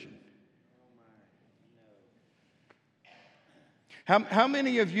television? How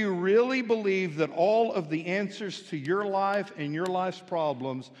many of you really believe that all of the answers to your life and your life's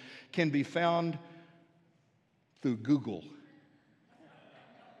problems can be found through Google?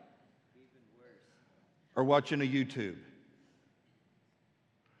 Or watching a YouTube?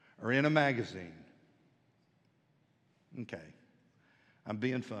 Or in a magazine? Okay, I'm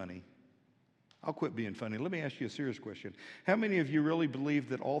being funny. I'll quit being funny. Let me ask you a serious question. How many of you really believe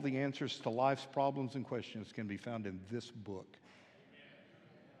that all the answers to life's problems and questions can be found in this book?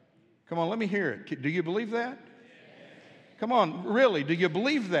 Come on, let me hear it. Do you believe that? Come on, really, do you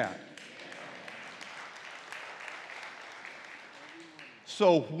believe that?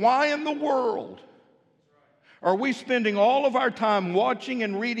 So why in the world are we spending all of our time watching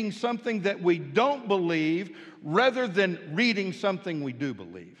and reading something that we don't believe rather than reading something we do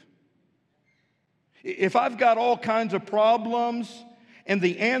believe? If I've got all kinds of problems and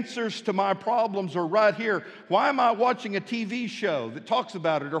the answers to my problems are right here, why am I watching a TV show that talks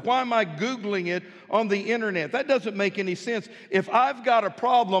about it? Or why am I Googling it on the internet? That doesn't make any sense. If I've got a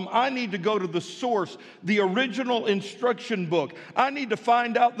problem, I need to go to the source, the original instruction book. I need to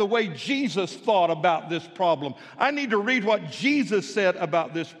find out the way Jesus thought about this problem. I need to read what Jesus said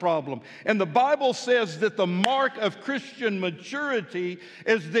about this problem. And the Bible says that the mark of Christian maturity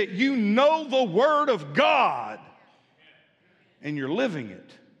is that you know the Word of God and you're living it.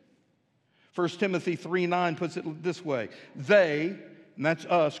 1 Timothy 3:9 puts it this way. They, and that's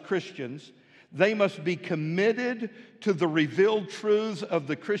us, Christians, they must be committed to the revealed truths of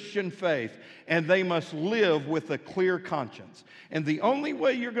the Christian faith, and they must live with a clear conscience. And the only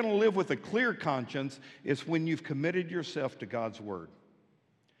way you're going to live with a clear conscience is when you've committed yourself to God's Word.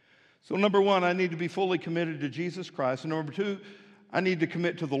 So number one, I need to be fully committed to Jesus Christ. And number two, I need to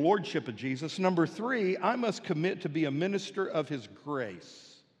commit to the lordship of Jesus. Number three, I must commit to be a minister of His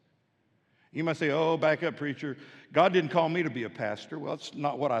grace. You might say, oh, back up, preacher. God didn't call me to be a pastor. Well, that's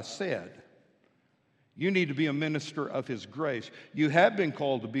not what I said. You need to be a minister of His grace. You have been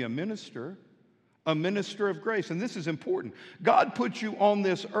called to be a minister of grace. And this is important. God put you on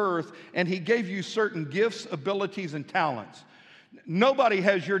this earth, and He gave you certain gifts, abilities, and talents. Nobody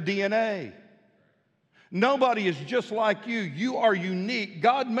has your DNA. Nobody is just like you. You are unique.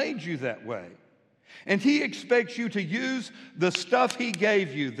 God made you that way. And He expects you to use the stuff He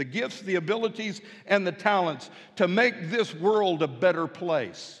gave you, the gifts, the abilities, and the talents, to make this world a better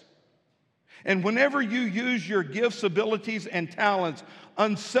place. And whenever you use your gifts, abilities, and talents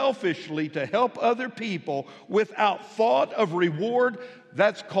unselfishly to help other people without thought of reward,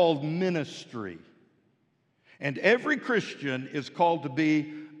 that's called ministry. And every Christian is called to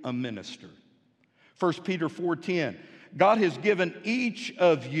be a minister. 1 Peter 4:10, God has given each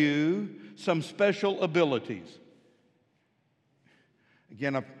of you some special abilities.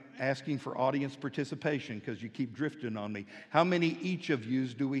 Again, I'm asking for audience participation because you keep drifting on me. How many each of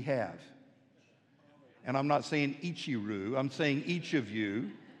yous do we have? And I'm not saying Ichiru, I'm saying each of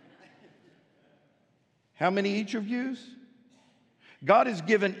you. How many each of yous? God has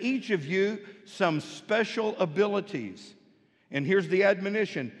given each of you some special abilities. And here's the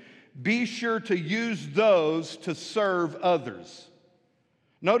admonition. Be sure to use those to serve others.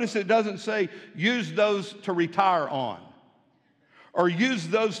 Notice it doesn't say use those to retire on, or use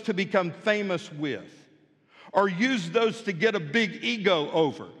those to become famous with, or use those to get a big ego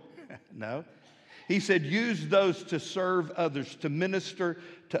over. No. He said use those to serve others, to minister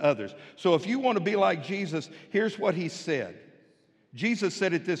to others. So if you want to be like Jesus, here's what He said. Jesus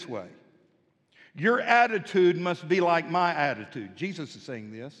said it this way. Your attitude must be like my attitude. Jesus is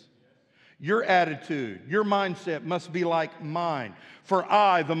saying this. Your attitude, your mindset must be like mine. For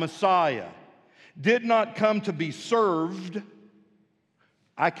I, the Messiah, did not come to be served.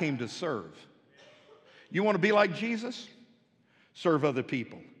 I came to serve. You want to be like Jesus? Serve other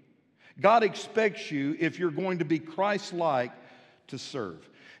people. God expects you, if you're going to be Christ-like, to serve.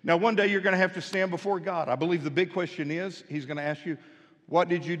 Now, one day you're going to have to stand before God. I believe the big question is, He's going to ask you, what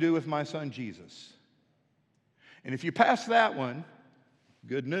did you do with my son Jesus? And if you pass that one,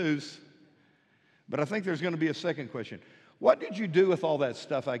 good news. But I think there's going to be a second question. What did you do with all that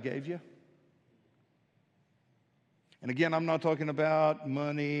stuff I gave you? And again, I'm not talking about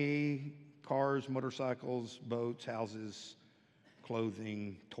money, cars, motorcycles, boats, houses,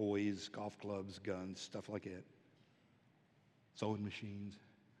 clothing, toys, golf clubs, guns, stuff like that. Sewing machines.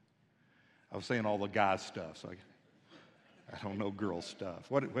 I was saying all the guy stuff, so I don't know girl stuff.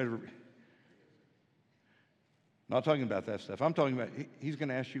 Whatever. Not talking about that stuff. I'm talking about, He's going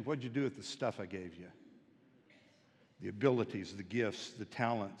to ask you, what did you do with the stuff I gave you? The abilities, the gifts, the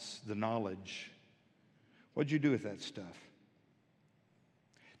talents, the knowledge. What did you do with that stuff?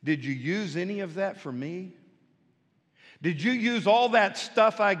 Did you use any of that for me? Did you use all that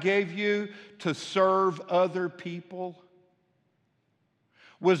stuff I gave you to serve other people?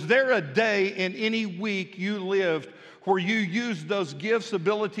 Was there a day in any week you lived where you used those gifts,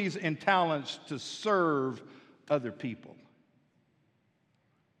 abilities, and talents to serve other people?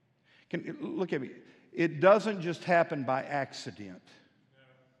 Look at me. It doesn't just happen by accident.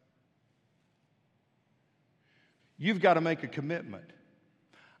 You've got to make a commitment.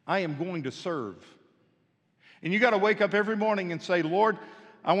 I am going to serve. And you got to wake up every morning and say, Lord,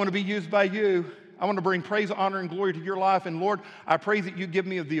 I want to be used by you. I want to bring praise, honor, and glory to your life. And Lord, I pray that you give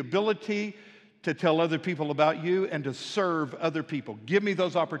me the ability to tell other people about you and to serve other people. Give me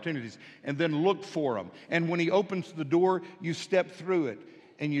those opportunities and then look for them. And when He opens the door, you step through it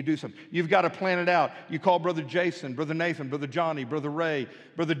and you do something. You've got to plan it out. You call Brother Jason, Brother Nathan, Brother Johnny, Brother Ray,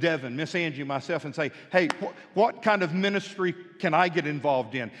 Brother Devin, Miss Angie, myself, and say, hey, what kind of ministry can I get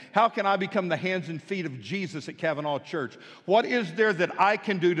involved in? How can I become the hands and feet of Jesus at Cavanaugh Church? What is there that I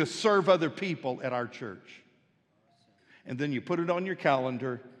can do to serve other people at our church? And then you put it on your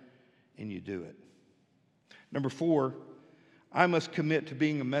calendar and you do it. Number 4, I must commit to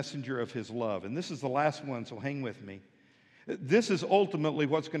being a messenger of His love. And this is the last one, so hang with me. This is ultimately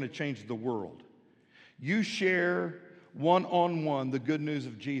what's going to change the world. You share one-on-one the good news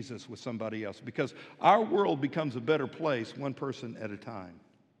of Jesus with somebody else, because our world becomes a better place one person at a time.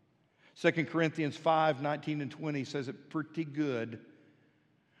 2 Corinthians 5:19 and 20 says it pretty good.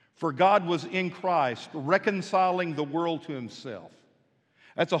 For God was in Christ, reconciling the world to himself.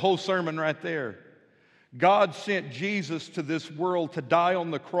 That's a whole sermon right there. God sent Jesus to this world to die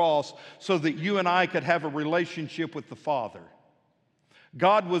on the cross so that you and I could have a relationship with the Father.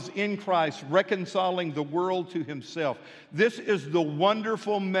 God was in Christ, reconciling the world to himself. This is the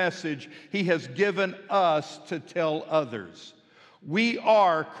wonderful message he has given us to tell others. We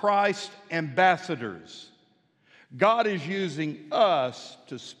are Christ's ambassadors. God is using us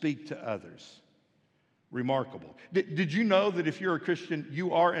to speak to others. Remarkable. Did you know that if you're a Christian,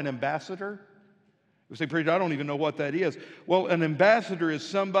 you are an ambassador? You say, preacher, I don't even know what that is. Well, an ambassador is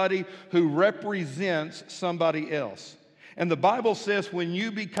somebody who represents somebody else. And the Bible says when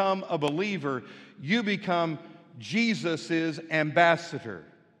you become a believer, you become Jesus' ambassador.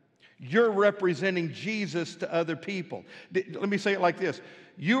 You're representing Jesus to other people. Let me say it like this.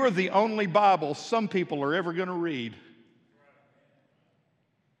 You are the only Bible some people are ever going to read.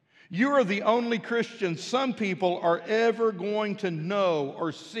 You are the only Christian some people are ever going to know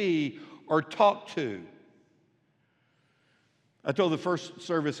or see or talk to. I told the first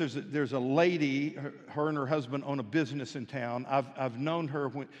service there's a lady, her and her husband own a business in town. I've known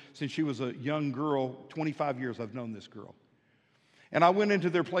her since she was a young girl. 25 years I've known this girl. And I went into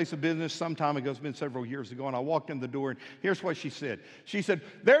their place of business some time ago. It's been several years ago. And I walked in the door, and here's what she said. She said,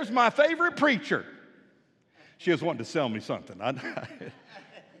 there's my favorite preacher. She was wanting to sell me something.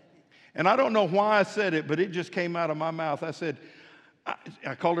 And I don't know why I said it, but it just came out of my mouth. I said,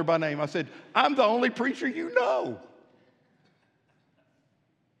 I called her by name. I said, I'm the only preacher you know.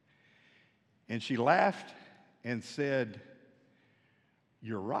 And she laughed and said,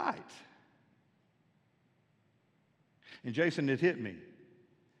 you're right. And Jason, it hit me.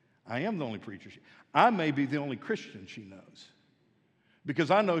 I am the only preacher. I may be the only Christian she knows. Because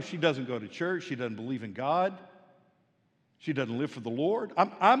I know she doesn't go to church. She doesn't believe in God. She doesn't live for the Lord.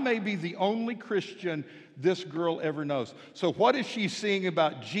 I may be the only Christian this girl ever knows. So what is she seeing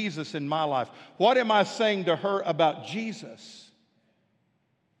about Jesus in my life? What am I saying to her about Jesus?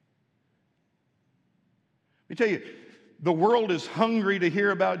 Let me tell you, the world is hungry to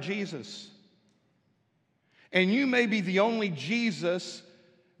hear about Jesus. And you may be the only Jesus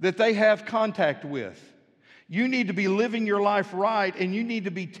that they have contact with. You need to be living your life right, and you need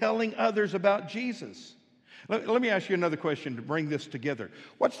to be telling others about Jesus. Let me ask you another question to bring this together.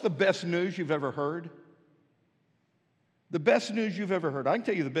 What's the best news you've ever heard? The best news you've ever heard. I can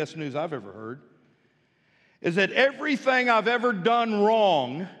tell you the best news I've ever heard is that everything I've ever done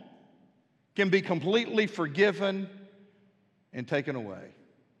wrong can be completely forgiven and taken away.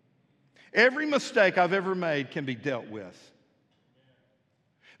 Every mistake I've ever made can be dealt with.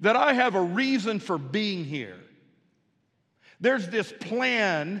 That I have a reason for being here. There's this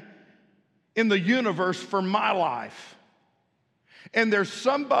plan in the universe for my life. And there's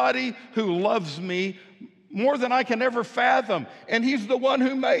somebody who loves me more than I can ever fathom. And he's the one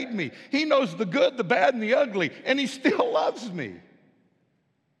who made me. He knows the good, the bad, and the ugly. And he still loves me.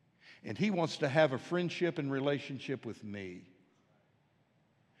 And he wants to have a friendship and relationship with me.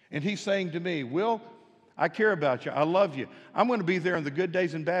 And he's saying to me, Will, I care about you. I love you. I'm going to be there in the good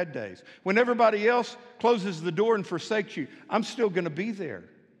days and bad days. When everybody else closes the door and forsakes you, I'm still going to be there.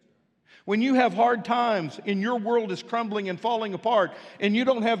 When you have hard times and your world is crumbling and falling apart and you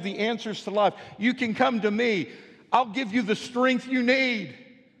don't have the answers to life, you can come to me. I'll give you the strength you need.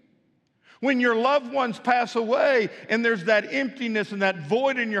 When your loved ones pass away and there's that emptiness and that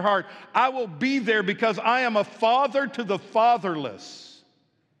void in your heart, I will be there because I am a father to the fatherless.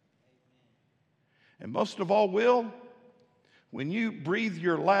 And most of all, Will, when you breathe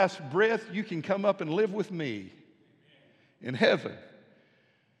your last breath, you can come up and live with me in heaven.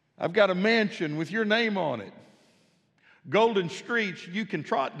 I've got a mansion with your name on it. Golden streets you can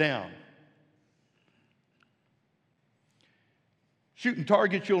trot down. Shooting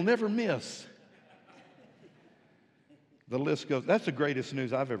targets you'll never miss. The list goes. That's the greatest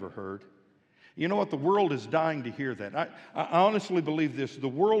news I've ever heard. You know what? The world is dying to hear that. I honestly believe this. The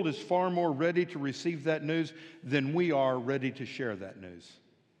world is far more ready to receive that news than we are ready to share that news.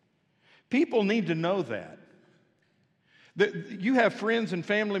 People need to know that. You have friends and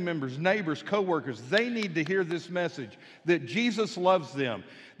family members, neighbors, coworkers. They need to hear this message that Jesus loves them,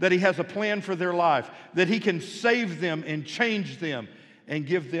 that he has a plan for their life, that he can save them and change them and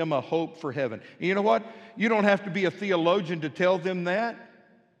give them a hope for heaven. And you know what? You don't have to be a theologian to tell them that.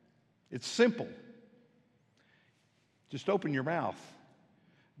 It's simple. Just open your mouth.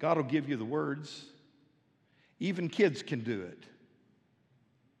 God will give you the words. Even kids can do it.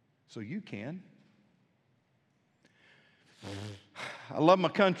 So you can. I love my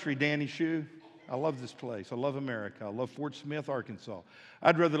country, Danny Shue. I love this place. I love America. I love Fort Smith, Arkansas.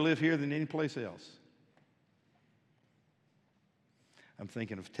 I'd rather live here than any place else. I'm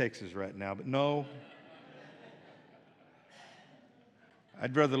thinking of Texas right now, but no.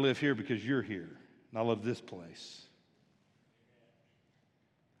 I'd rather live here because you're here, and I love this place.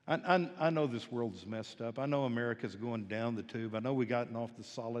 I know this world is messed up. I know America's going down the tube. I know we've gotten off the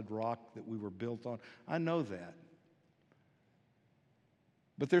solid rock that we were built on. I know that.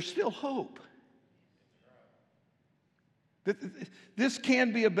 But there's still hope. This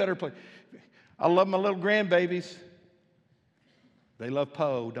can be a better place. I love my little grandbabies. They love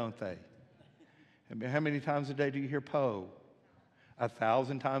Poe, don't they? How many times a day do you hear Poe?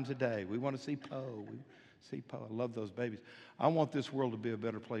 1,000 times a day. We want to see Poe. We see Poe. I love those babies. I want this world to be a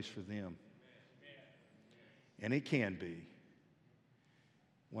better place for them. And it can be,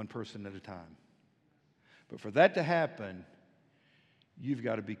 one person at a time. But for that to happen, you've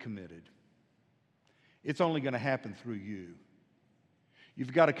got to be committed. It's only going to happen through you.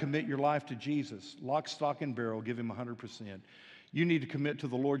 You've got to commit your life to Jesus. Lock, stock, and barrel, give him 100%. You need to commit to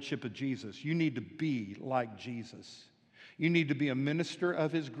the lordship of Jesus. You need to be like Jesus. You need to be a minister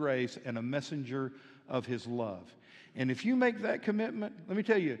of his grace and a messenger of his love. And if you make that commitment, let me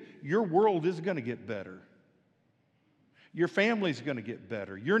tell you, your world is going to get better. Your family's going to get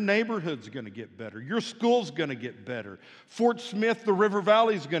better. Your neighborhood's going to get better. Your school's going to get better. Fort Smith, the River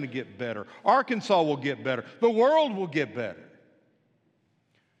Valley's going to get better. Arkansas will get better. The world will get better.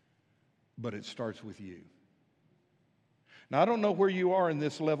 But it starts with you. Now, I don't know where you are in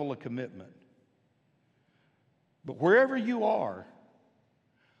this level of commitment. But wherever you are,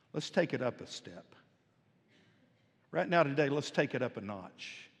 let's take it up a step. Right now, today, let's take it up a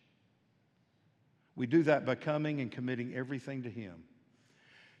notch. We do that by coming and committing everything to him,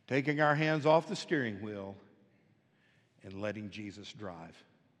 taking our hands off the steering wheel and letting Jesus drive.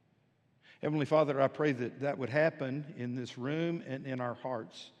 Heavenly Father, I pray that that would happen in this room and in our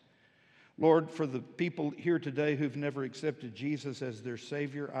hearts. Lord, for the people here today who've never accepted Jesus as their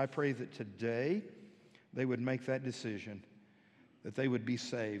Savior, I pray that today they would make that decision, that they would be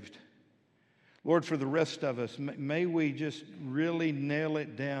saved. Lord, for the rest of us, may we just really nail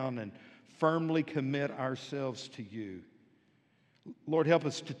it down and firmly commit ourselves to you. Lord, help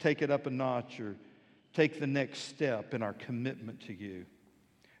us to take it up a notch or take the next step in our commitment to you.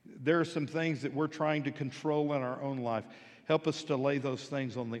 There are some things that we're trying to control in our own life. Help us to lay those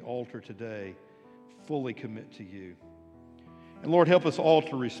things on the altar today, fully commit to you. And Lord, help us all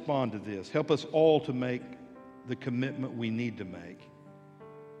to respond to this. Help us all to make the commitment we need to make.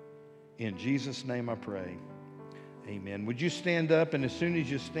 In Jesus' name I pray. Amen. Would you stand up? And as soon as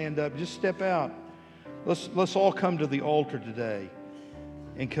you stand up, just step out. Let's all come to the altar today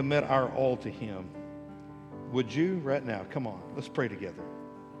and commit our all to him. Would you right now? Come on. Let's pray together.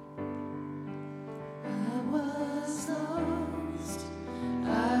 I was lost.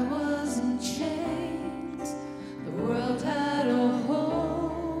 I was in chains. The world had a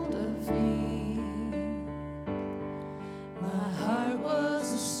hold of me. My heart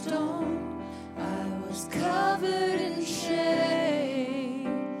was a stone. I was covered in shame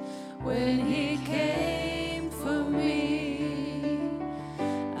when he came for me.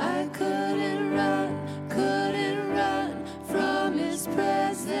 I couldn't run from his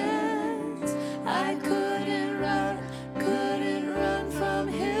presence. I couldn't run from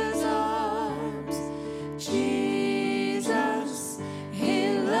his arms. Jesus,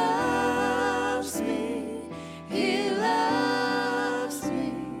 he loves me. He loves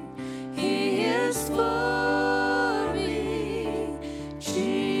me. He is for me.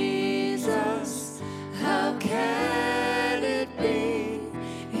 Jesus.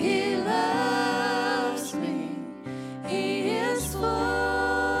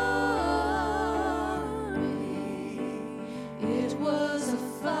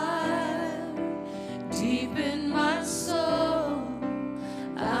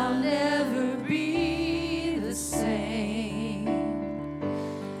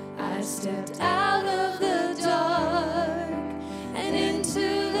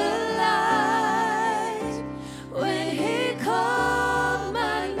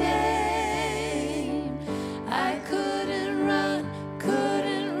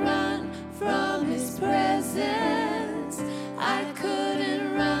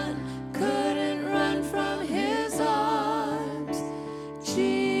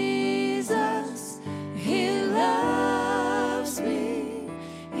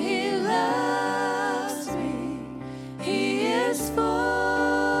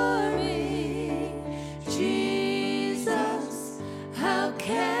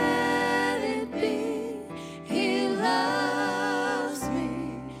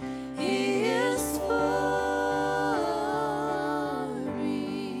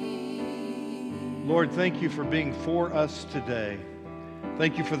 Lord, thank you for being for us today.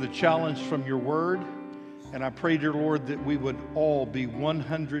 Thank you for the challenge from your word. And I pray, dear Lord, that we would all be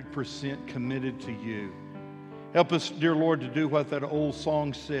 100% committed to you. Help us, dear Lord, to do what that old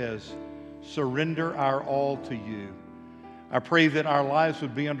song says, surrender our all to you. I pray that our lives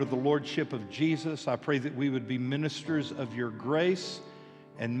would be under the lordship of Jesus. I pray that we would be ministers of your grace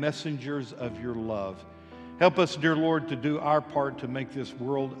and messengers of your love. Help us, dear Lord, to do our part to make this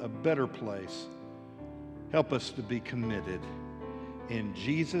world a better place. Help us to be committed. In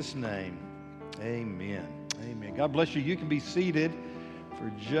Jesus' name, amen. Amen. God bless you. You can be seated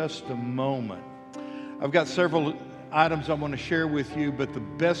for just a moment. I've got several items I want to share with you, but the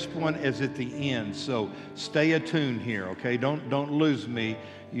best one is at the end. So stay attuned here, okay? Don't lose me.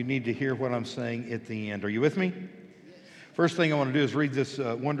 You need to hear what I'm saying at the end. Are you with me? First thing I want to do is read this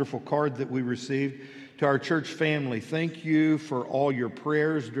wonderful card that we received. To our church family, thank you for all your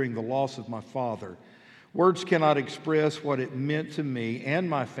prayers during the loss of my father. Words cannot express what it meant to me and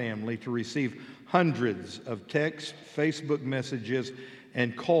my family to receive hundreds of texts, Facebook messages,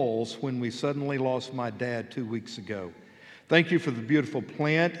 and calls when we suddenly lost my dad 2 weeks ago. Thank you for the beautiful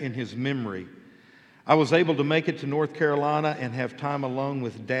plant in his memory. I was able to make it to North Carolina and have time alone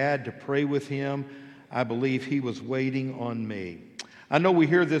with Dad to pray with him. I believe he was waiting on me. I know we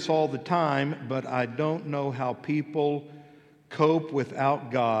hear this all the time, but I don't know how people cope without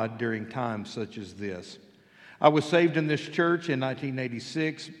God during times such as this. I was saved in this church in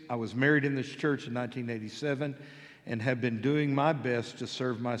 1986. I was married in this church in 1987 and have been doing my best to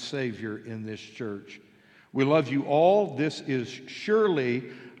serve my Savior in this church. We love you all. This is surely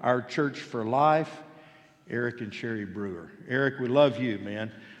our church for life. Eric and Sherry Brewer. Eric, we love you, man.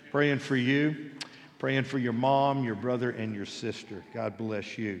 Praying for you. Praying for your mom, your brother, and your sister. God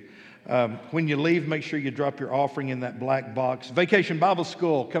bless you. When you leave, make sure you drop your offering in that black box. Vacation Bible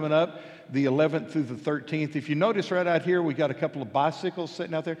School coming up the 11th through the 13th. If you notice right out here, we got a couple of bicycles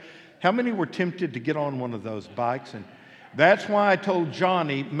sitting out there. How many were tempted to get on one of those bikes? And that's why I told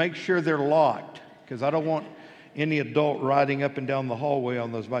Johnny, make sure they're locked, because I don't want any adult riding up and down the hallway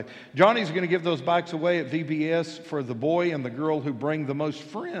on those bikes. Johnny's going to give those bikes away at VBS for the boy and the girl who bring the most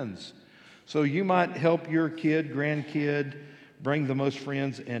friends. So you might help your kid, grandkid, bring the most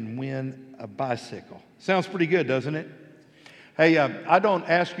friends and win a bicycle. Sounds pretty good, doesn't it? Hey, I don't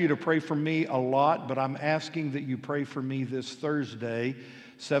ask you to pray for me a lot, but I'm asking that you pray for me this Thursday,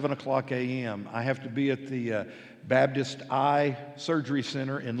 7 o'clock a.m. I have to be at the Baptist Eye Surgery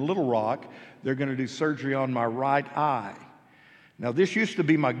Center in Little Rock. They're going to do surgery on my right eye. Now, this used to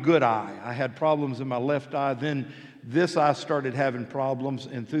be my good eye. I had problems in my left eye. Then this eye started having problems,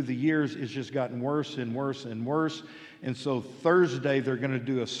 and through the years, it's just gotten worse and worse and worse. And so Thursday, they're going to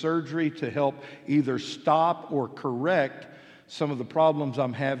do a surgery to help either stop or correct some of the problems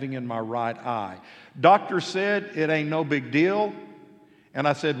I'm having in my right eye. Doctor said it ain't no big deal. And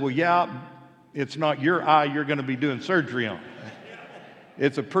I said, well, yeah, it's not your eye you're going to be doing surgery on.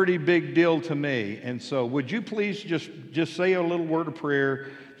 It's a pretty big deal to me. And so would you please just say a little word of prayer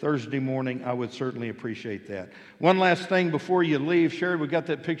Thursday morning? I would certainly appreciate that. One last thing before you leave. Sherry, we got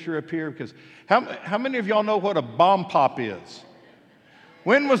that picture up here, because how many of y'all know what a bomb pop is?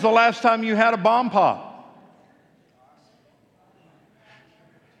 When was the last time you had a bomb pop?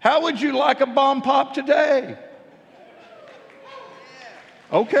 How would you like a bomb pop today?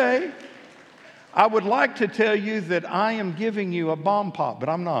 Okay. I would like to tell you that I am giving you a bomb pop, but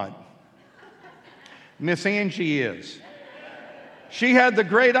I'm not. Miss Angie is. She had the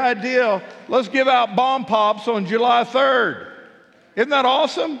great idea, let's give out bomb pops on July 3rd. Isn't that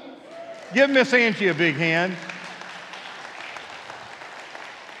awesome? Give Miss Angie a big hand.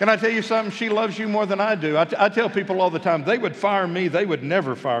 Can I tell you something? She loves you more than I do. I tell people all the time, they would fire me, they would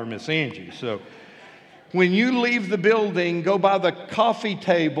never fire Miss Angie. So when you leave the building, go by the coffee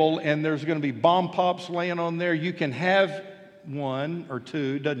table, and there's going to be bomb pops laying on there. You can have one or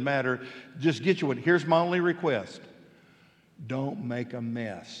two, doesn't matter. Just get you one. Here's my only request. Don't make a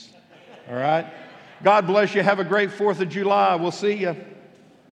mess. All right? God bless you. Have a great 4th of July. We'll see you.